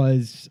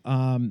was,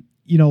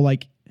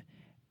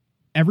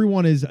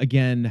 everyone is,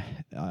 again,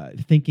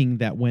 thinking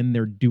that when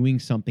they're doing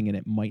something and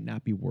it might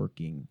not be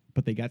working,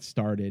 but they got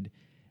started,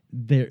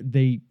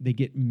 they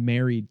get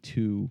married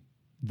to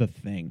the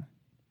thing,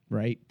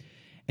 right?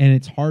 And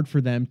it's hard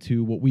for them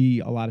to, what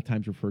we a lot of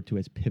times refer to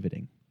as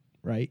pivoting,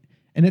 right?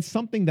 And it's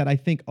something that I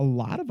think a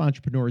lot of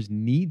entrepreneurs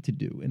need to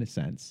do, in a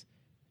sense,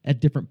 at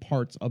different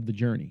parts of the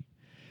journey.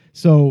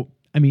 So,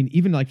 I mean,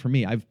 even like for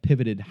me, I've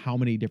pivoted how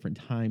many different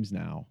times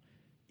now,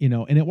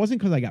 and it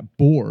wasn't because I got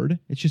bored.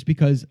 It's just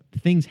because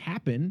things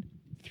happen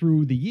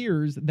through the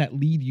years that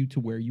lead you to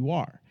where you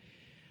are.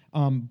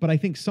 But I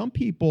think some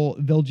people,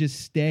 they'll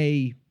just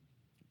stay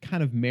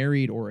kind of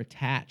married or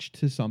attached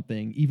to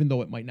something, even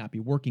though it might not be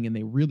working. And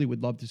they really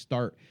would love to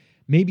start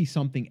maybe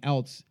something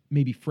else,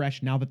 maybe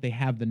fresh now that they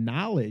have the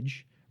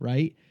knowledge,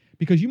 right?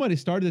 Because you might have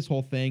started this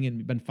whole thing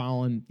and been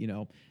following,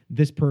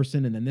 this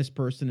person and then this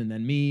person and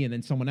then me and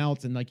then someone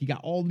else. And like you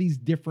got all these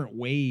different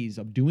ways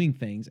of doing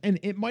things and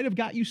it might have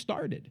got you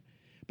started.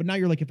 But now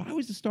you're like, if I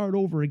was to start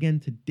over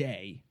again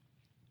today,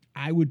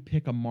 I would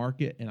pick a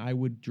market and I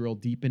would drill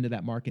deep into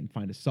that market and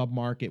find a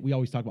sub-market. We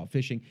always talk about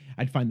fishing.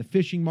 I'd find the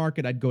fishing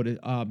market. I'd go to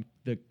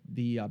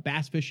the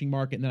bass fishing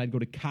market, and then I'd go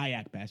to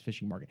kayak bass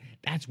fishing market.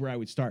 That's where I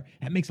would start.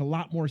 That makes a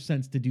lot more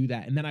sense to do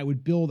that. And then I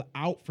would build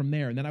out from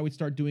there. And then I would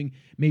start doing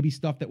maybe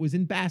stuff that was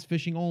in bass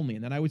fishing only.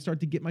 And then I would start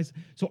to get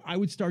so I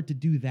would start to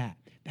do that.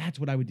 That's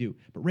what I would do.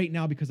 But right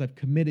now, because I've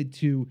committed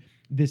to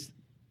this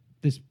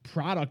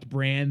product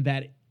brand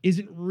that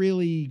isn't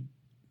really,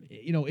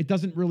 it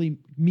doesn't really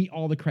meet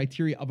all the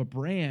criteria of a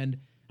brand,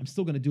 I'm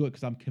still going to do it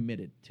because I'm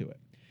committed to it.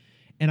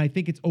 And I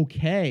think it's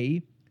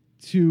okay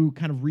to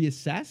kind of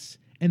reassess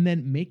and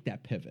then make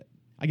that pivot.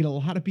 I get a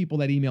lot of people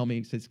that email me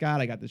and say, Scott,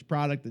 I got this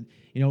product that,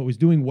 it was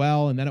doing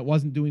well and then it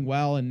wasn't doing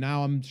well. And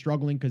now I'm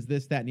struggling because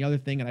this, that, and the other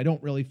thing. And I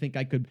don't really think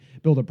I could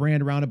build a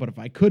brand around it. But if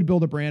I could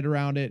build a brand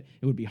around it,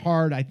 it would be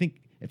hard. I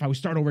think if I would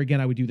start over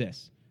again, I would do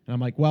this. And I'm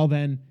like, well,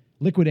 then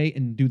liquidate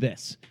and do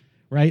this,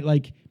 right?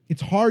 Like,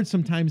 it's hard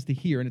sometimes to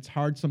hear and it's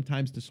hard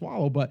sometimes to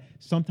swallow, but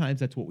sometimes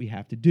that's what we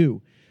have to do.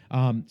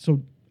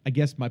 So I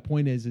guess my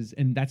point is,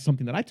 and that's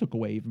something that I took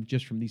away even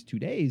just from these 2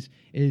 days,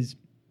 is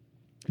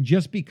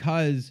just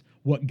because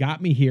what got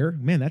me here,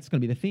 man, that's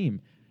going to be the theme.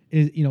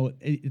 Is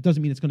it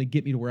doesn't mean it's going to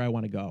get me to where I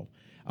want to go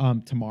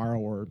tomorrow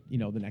or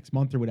the next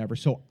month or whatever.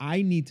 So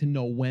I need to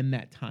know when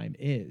that time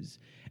is.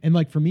 And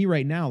like for me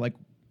right now, like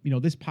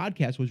this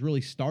podcast was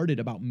really started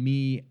about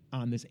me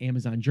on this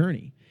Amazon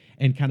journey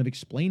and kind of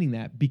explaining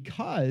that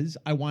because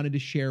I wanted to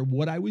share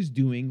what I was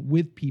doing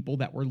with people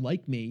that were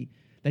like me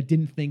that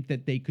didn't think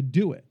that they could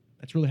do it.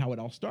 That's really how it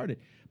all started.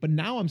 But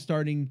now I'm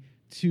starting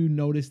to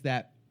notice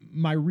that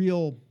my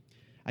real,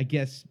 I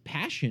guess,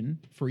 passion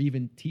for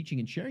even teaching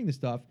and sharing this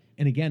stuff,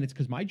 and again, it's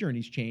because my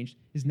journey's changed,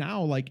 is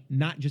now like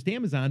not just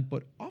Amazon,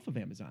 but off of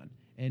Amazon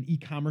and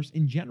e-commerce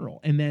in general.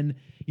 And then,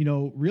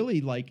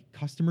 really like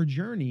customer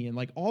journey and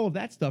like all of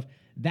that stuff,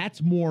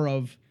 that's more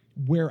of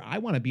where I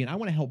want to be. And I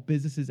want to help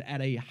businesses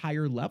at a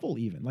higher level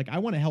even. Like I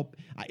want to help.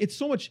 It's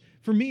so much,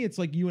 for me, it's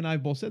like you and I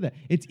have both said that.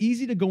 It's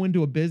easy to go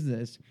into a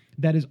business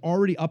that is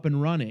already up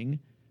and running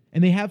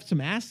and they have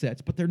some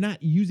assets, but they're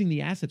not using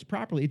the assets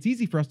properly. It's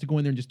easy for us to go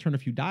in there and just turn a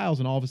few dials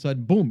and all of a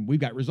sudden, boom, we've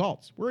got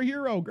results. We're a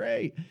hero,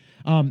 great.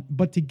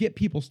 But to get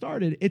people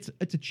started, it's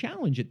a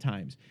challenge at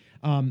times.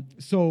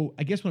 So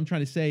I guess what I'm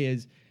trying to say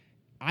is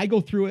I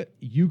go through it,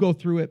 you go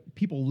through it,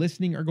 people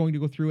listening are going to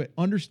go through it,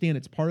 understand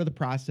it's part of the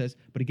process.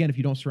 But again, if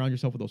you don't surround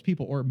yourself with those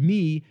people or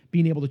me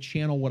being able to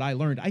channel what I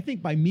learned, I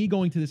think by me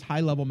going to this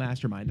high-level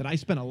mastermind that I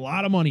spent a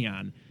lot of money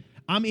on,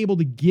 I'm able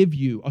to give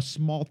you a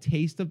small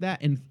taste of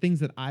that and things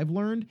that I've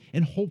learned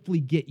and hopefully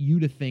get you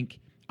to think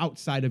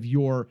outside of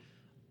your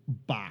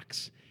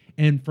box.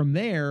 And from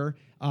there,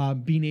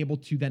 being able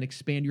to then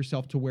expand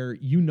yourself to where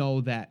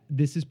that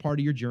this is part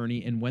of your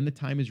journey. And when the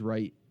time is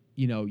right,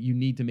 you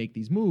need to make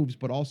these moves,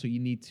 but also you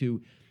need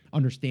to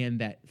understand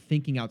that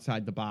thinking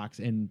outside the box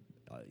and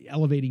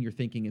elevating your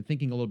thinking and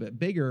thinking a little bit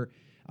bigger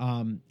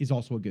is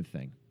also a good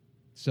thing.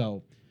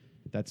 So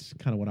that's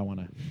kind of what I want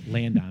to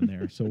land on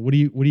there. So what do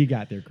you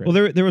got there, Chris?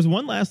 Well, there was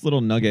one last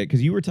little nugget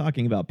because you were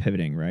talking about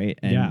pivoting, right?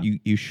 And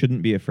you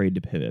shouldn't be afraid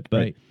to pivot.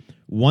 But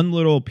one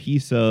little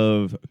piece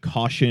of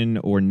caution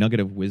or nugget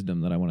of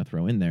wisdom that I want to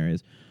throw in there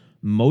is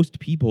most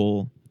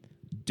people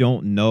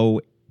don't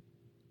know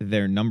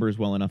their numbers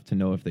well enough to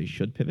know if they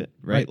should pivot,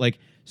 right? Like,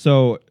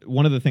 so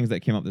one of the things that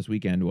came up this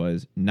weekend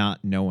was not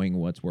knowing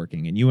what's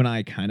working. And you and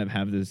I kind of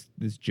have this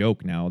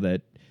joke now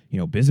that,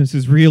 business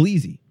is real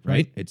easy,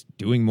 right? It's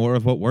doing more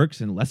of what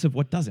works and less of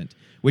what doesn't,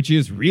 which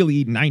is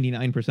really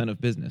 99% of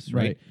business,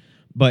 right?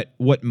 But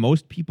what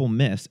most people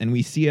miss, and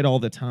we see it all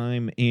the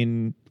time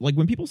in, like,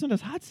 when people send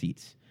us hot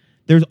seats,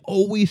 there's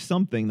always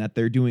something that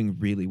they're doing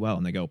really well.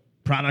 And they go,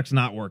 product's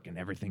not working,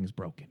 everything's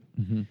broken.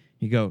 Mm-hmm.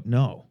 You go,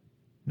 no.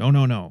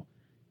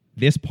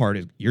 This part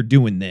is, you're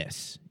doing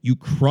this. You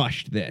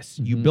crushed this.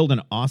 Mm-hmm. You build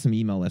an awesome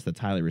email list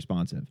that's highly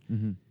responsive.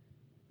 Mm-hmm.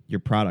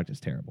 Your product is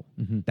terrible.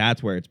 Mm-hmm.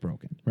 That's where it's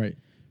broken.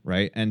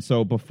 Right. And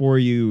so before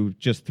you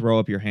just throw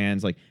up your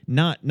hands, like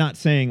not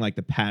saying like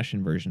the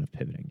passion version of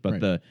pivoting, but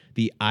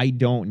the I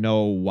don't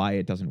know why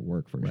it doesn't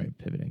work version of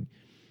pivoting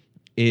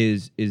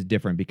is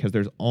different, because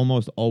there's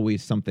almost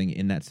always something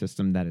in that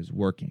system that is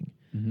working.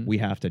 Mm-hmm. We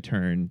have to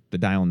turn the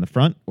dial in the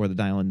front or the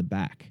dial in the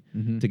back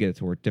to get it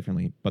to work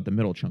differently, but the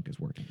middle chunk is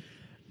working.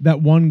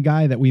 That one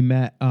guy that we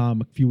met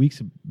a few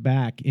weeks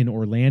back in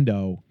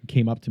Orlando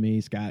came up to me.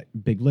 He's got a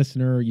big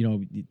listener.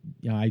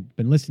 I've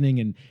been listening,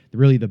 and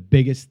really the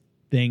biggest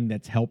thing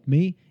that's helped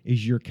me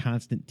is your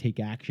constant take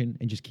action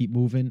and just keep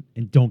moving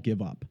and don't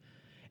give up.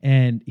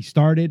 And he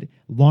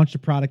launched a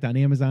product on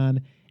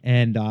Amazon,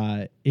 and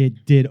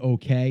it did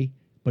okay,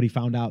 but he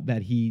found out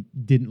that he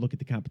didn't look at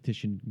the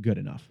competition good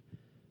enough.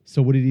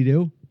 So what did he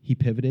do? He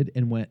pivoted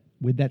and went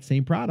with that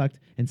same product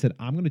and said,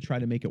 I'm going to try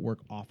to make it work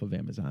off of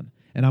Amazon.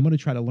 And I'm going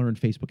to try to learn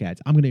Facebook ads.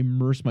 I'm going to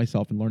immerse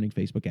myself in learning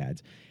Facebook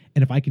ads.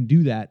 And if I can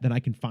do that, then I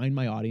can find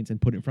my audience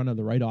and put it in front of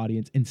the right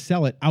audience and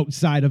sell it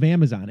outside of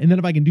Amazon. And then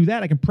if I can do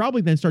that, I can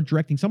probably then start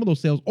directing some of those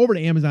sales over to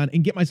Amazon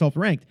and get myself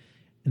ranked.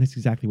 And that's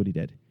exactly what he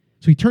did.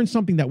 So he turned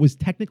something that was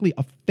technically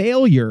a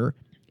failure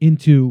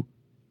into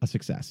a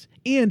success.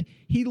 And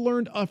he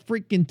learned a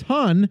freaking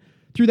ton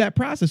through that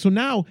process. So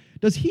now,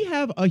 does he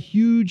have a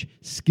huge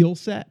skill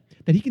set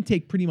that he can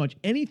take pretty much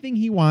anything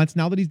he wants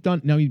now that he's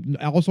done? Now he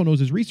also knows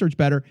his research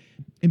better,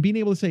 and being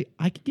able to say,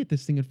 I can get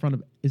this thing in front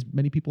of as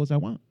many people as I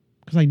want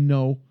because I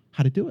know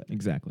how to do it.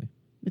 Exactly.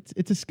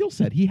 It's a skill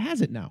set. He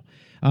has it now.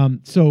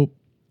 So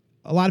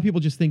a lot of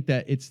people just think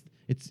that it's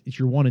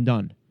your one and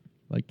done.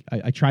 Like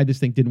I tried this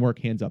thing, didn't work,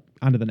 hands up,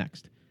 on to the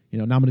next.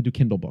 Now I'm going to do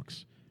Kindle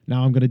books.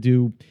 Now I'm going to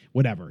do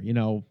whatever,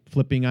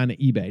 flipping on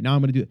eBay. Now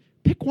I'm going to do it.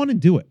 Pick one and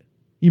do it.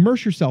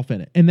 Immerse yourself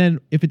in it. And then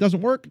if it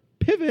doesn't work,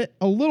 pivot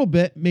a little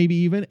bit, maybe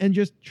even, and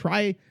just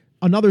try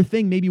another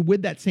thing, maybe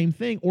with that same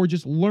thing, or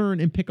just learn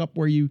and pick up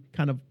where you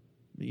kind of,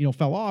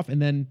 fell off,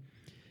 and then,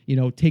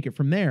 take it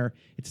from there.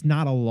 It's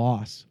not a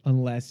loss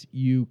unless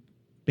you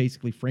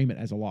basically frame it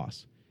as a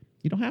loss.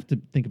 You don't have to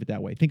think of it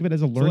that way. Think of it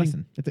as a learning.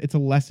 Lesson. It's a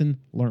lesson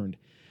learned.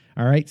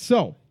 All right.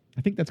 So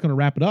I think that's going to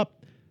wrap it up.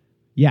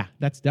 Yeah,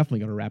 that's definitely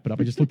going to wrap it up.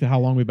 I just looked at how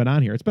long we've been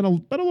on here. It's been a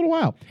little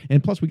while.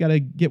 And plus, we got to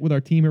get with our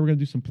team here. We're going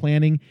to do some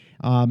planning.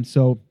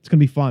 So it's going to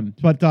be fun.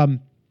 But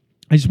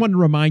I just wanted to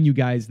remind you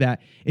guys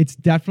that it's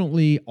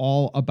definitely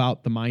all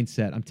about the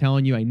mindset. I'm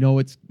telling you, I know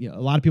it's,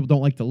 a lot of people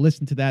don't like to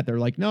listen to that. They're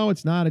like, no,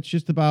 it's not. It's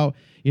just about,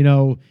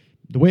 the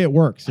way it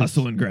works.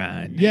 Hustle and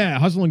grind. Yeah,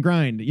 hustle and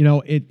grind.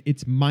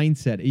 It's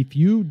mindset. If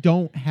you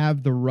don't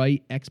have the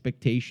right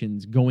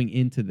expectations going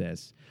into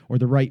this or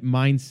the right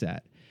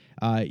mindset,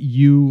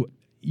 you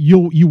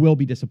will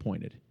be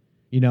disappointed,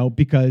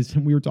 because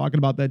we were talking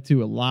about that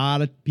too. A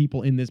lot of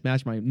people in this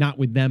mastermind, not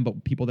with them,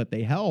 but people that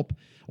they help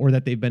or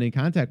that they've been in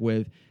contact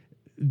with,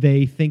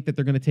 they think that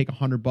they're going to take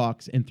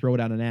 $100 and throw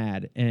it on an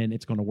ad and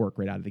it's going to work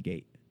right out of the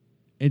gate.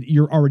 And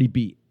you're already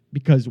beat,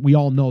 because we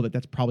all know that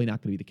that's probably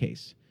not going to be the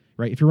case,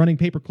 right? If you're running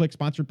pay-per-click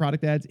sponsored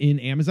product ads in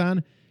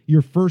Amazon,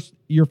 your first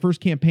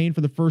campaign for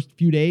the first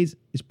few days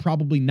is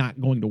probably not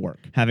going to work.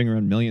 Having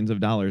run millions of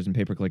dollars in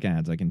pay-per-click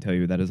ads, I can tell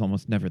you that is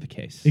almost never the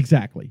case.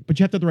 Exactly. But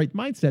you have to have the right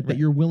mindset that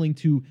you're willing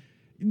to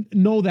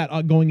know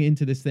that going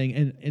into this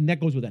thing, and that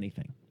goes with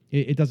anything.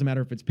 It doesn't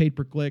matter if it's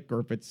pay-per-click or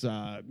if it's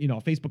a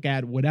Facebook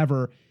ad,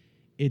 whatever.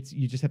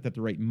 You just have to have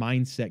the right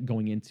mindset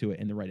going into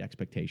it and the right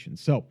expectations.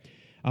 So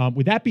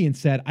with that being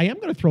said, I am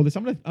going to throw this.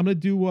 I'm going to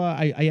do.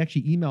 I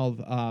actually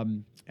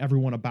emailed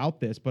everyone about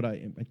this, but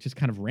just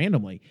kind of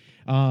randomly.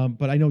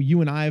 But I know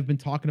you and I have been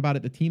talking about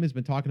it. The team has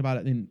been talking about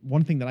it. And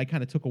one thing that I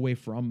kind of took away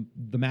from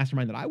the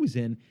mastermind that I was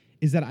in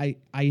is that I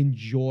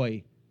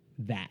enjoy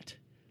that.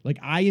 Like,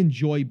 I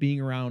enjoy being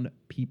around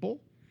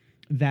people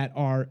that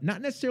are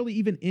not necessarily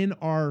even in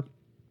our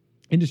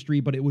industry,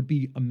 but it would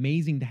be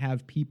amazing to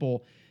have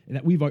people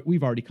that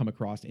we've already come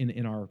across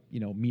in our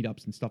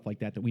meetups and stuff like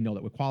that we know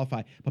that would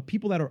qualify, but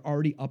people that are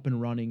already up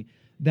and running,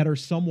 that are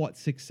somewhat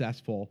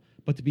successful,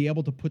 but to be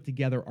able to put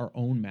together our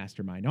own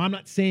mastermind. Now, I'm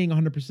not saying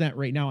 100%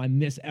 right now on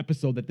this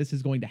episode that this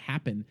is going to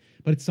happen,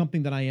 but it's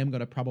something that I am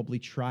going to probably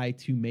try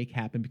to make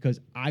happen because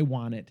I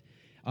want it.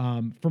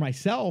 for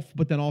myself,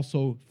 but then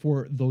also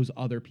for those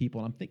other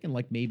people. And I'm thinking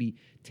like maybe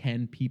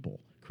 10 people,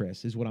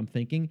 Chris, is what I'm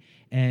thinking.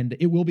 And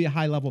it will be a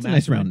high level It's a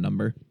nice round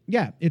number.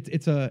 Yeah,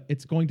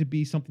 it's going to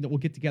be something that we'll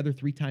get together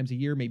 3 times a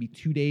year, maybe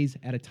 2 days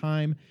at a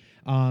time.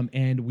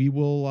 And we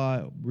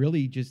will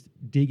really just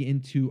dig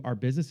into our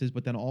businesses,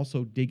 but then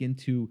also dig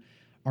into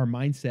our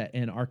mindset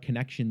and our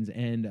connections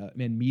and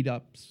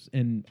meetups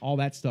and all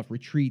that stuff,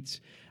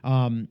 retreats.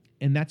 And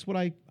that's what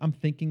I'm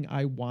thinking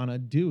I want to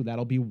do.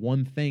 That'll be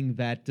one thing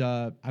that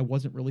I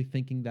wasn't really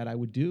thinking that I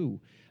would do.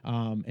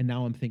 And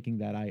now I'm thinking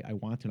that I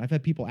want to. And I've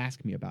had people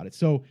ask me about it.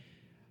 So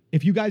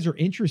if you guys are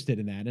interested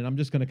in that, and I'm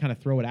just going to kind of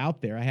throw it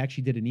out there, I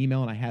actually did an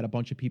email and I had a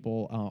bunch of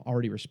people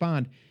already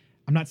respond.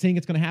 I'm not saying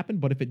it's going to happen,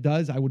 but if it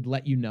does, I would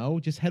let you know.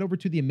 Just head over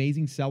to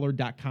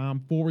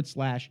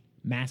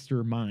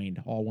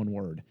theamazingseller.com/mastermind, all one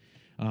word.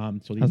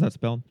 So how's that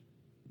spelled?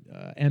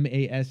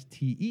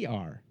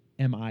 MASTERMIND.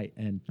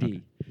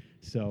 Okay.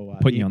 So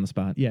putting you on the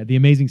spot. Yeah,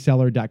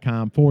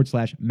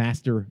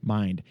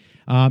 theamazingseller.com/mastermind.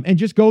 And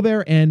just go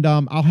there and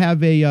I'll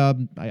have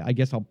I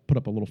guess I'll put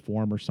up a little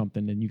form or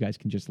something and you guys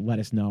can just let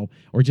us know,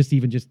 or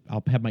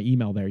I'll have my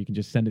email there. You can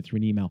just send it through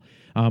an email.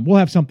 We'll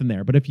have something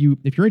there. But if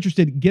you're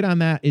interested, get on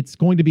that. It's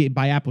going to be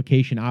by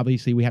application.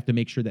 Obviously, we have to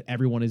make sure that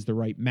everyone is the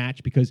right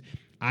match because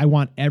I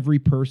want every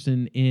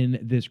person in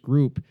this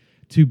group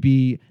to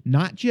be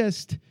not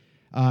just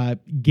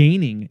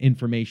gaining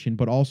information,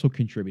 but also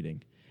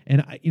contributing.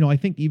 And I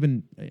think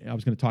even I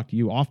was going to talk to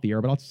you off the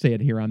air, but I'll say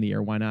it here on the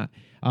air. Why not?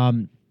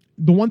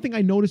 The one thing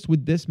I noticed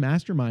with this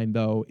mastermind,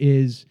 though,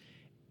 is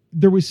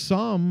there was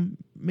some,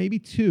 maybe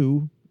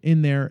 2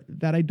 in there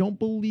that I don't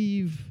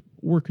believe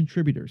were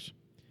contributors.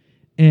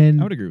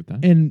 And I would agree with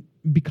that. And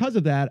because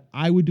of that,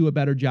 I would do a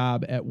better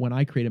job at when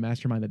I create a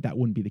mastermind that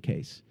wouldn't be the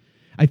case.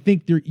 I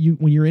think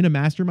when you're in a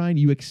mastermind,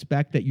 you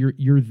expect that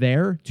you're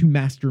there to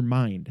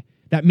mastermind.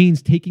 That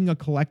means taking a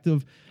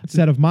collective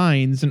set of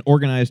minds. It's an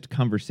organized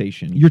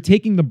conversation. You're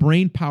taking the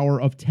brain power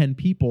of 10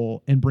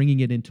 people and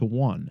bringing it into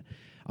one.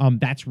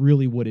 That's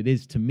really what it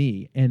is to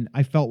me. And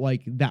I felt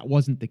like that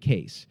wasn't the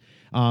case.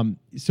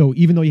 So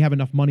even though you have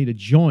enough money to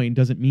join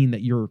doesn't mean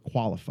that you're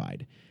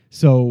qualified.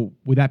 So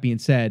with that being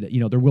said,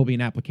 there will be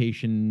an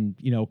application,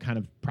 kind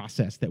of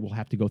process that we'll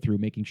have to go through,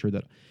 making sure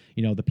that,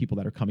 the people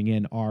that are coming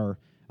in are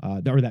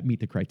or that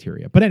meet the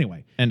criteria. But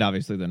anyway. And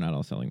obviously they're not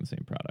all selling the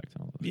same product.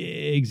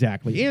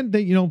 Exactly. And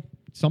they,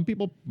 some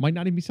people might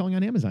not even be selling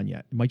on Amazon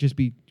yet. It might just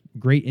be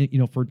great,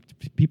 for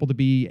people to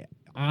be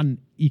on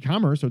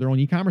e-commerce or their own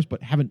e-commerce,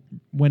 but haven't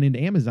went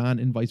into Amazon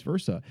and vice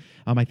versa.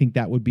 I think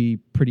that would be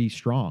pretty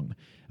strong.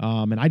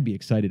 And I'd be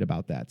excited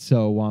about that.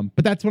 So,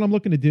 but that's what I'm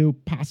looking to do.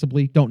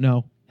 Possibly. Don't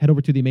know. Head over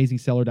to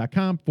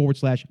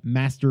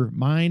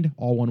theamazingseller.com/mastermind,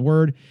 all one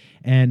word,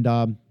 and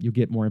you'll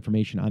get more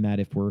information on that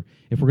if we're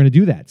going to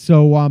do that.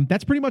 So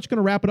that's pretty much going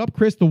to wrap it up,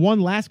 Chris. The one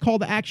last call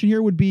to action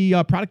here would be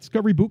Product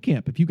Discovery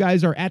Bootcamp. If you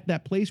guys are at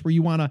that place where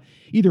you want to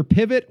either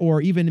pivot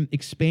or even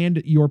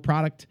expand your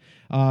product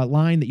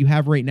line that you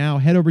have right now,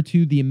 head over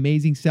to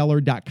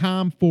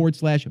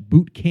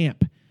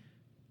theamazingseller.com/bootcamp.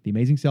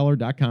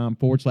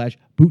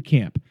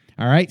 theamazingseller.com/bootcamp.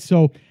 All right,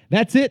 so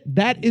that's it.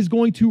 That is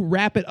going to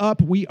wrap it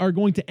up. We are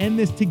going to end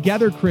this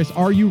together, Chris.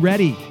 Are you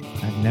ready?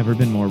 I've never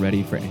been more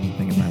ready for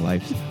anything in my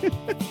life.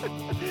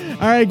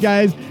 All right,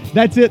 guys,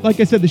 that's it. Like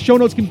I said, the show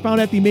notes can be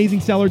found at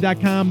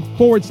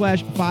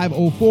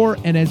theamazingseller.com/504.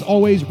 And as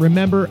always,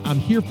 remember, I'm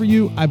here for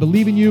you. I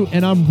believe in you,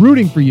 and I'm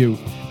rooting for you.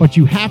 But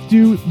you have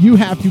to.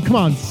 Come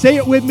on, say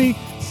it with me.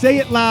 Say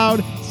it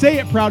loud. Say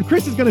it proud.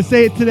 Chris is going to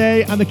say it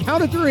today on the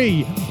count of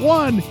 3.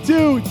 1,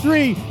 2,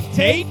 3.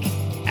 Take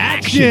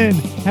action.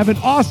 Have an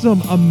awesome,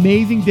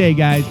 amazing day,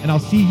 guys. And I'll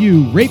see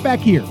you right back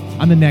here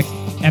on the next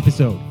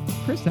episode.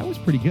 Chris, that was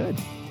pretty good.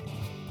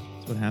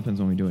 That's what happens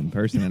when we do it in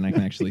person and I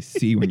can actually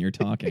see when you're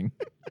talking.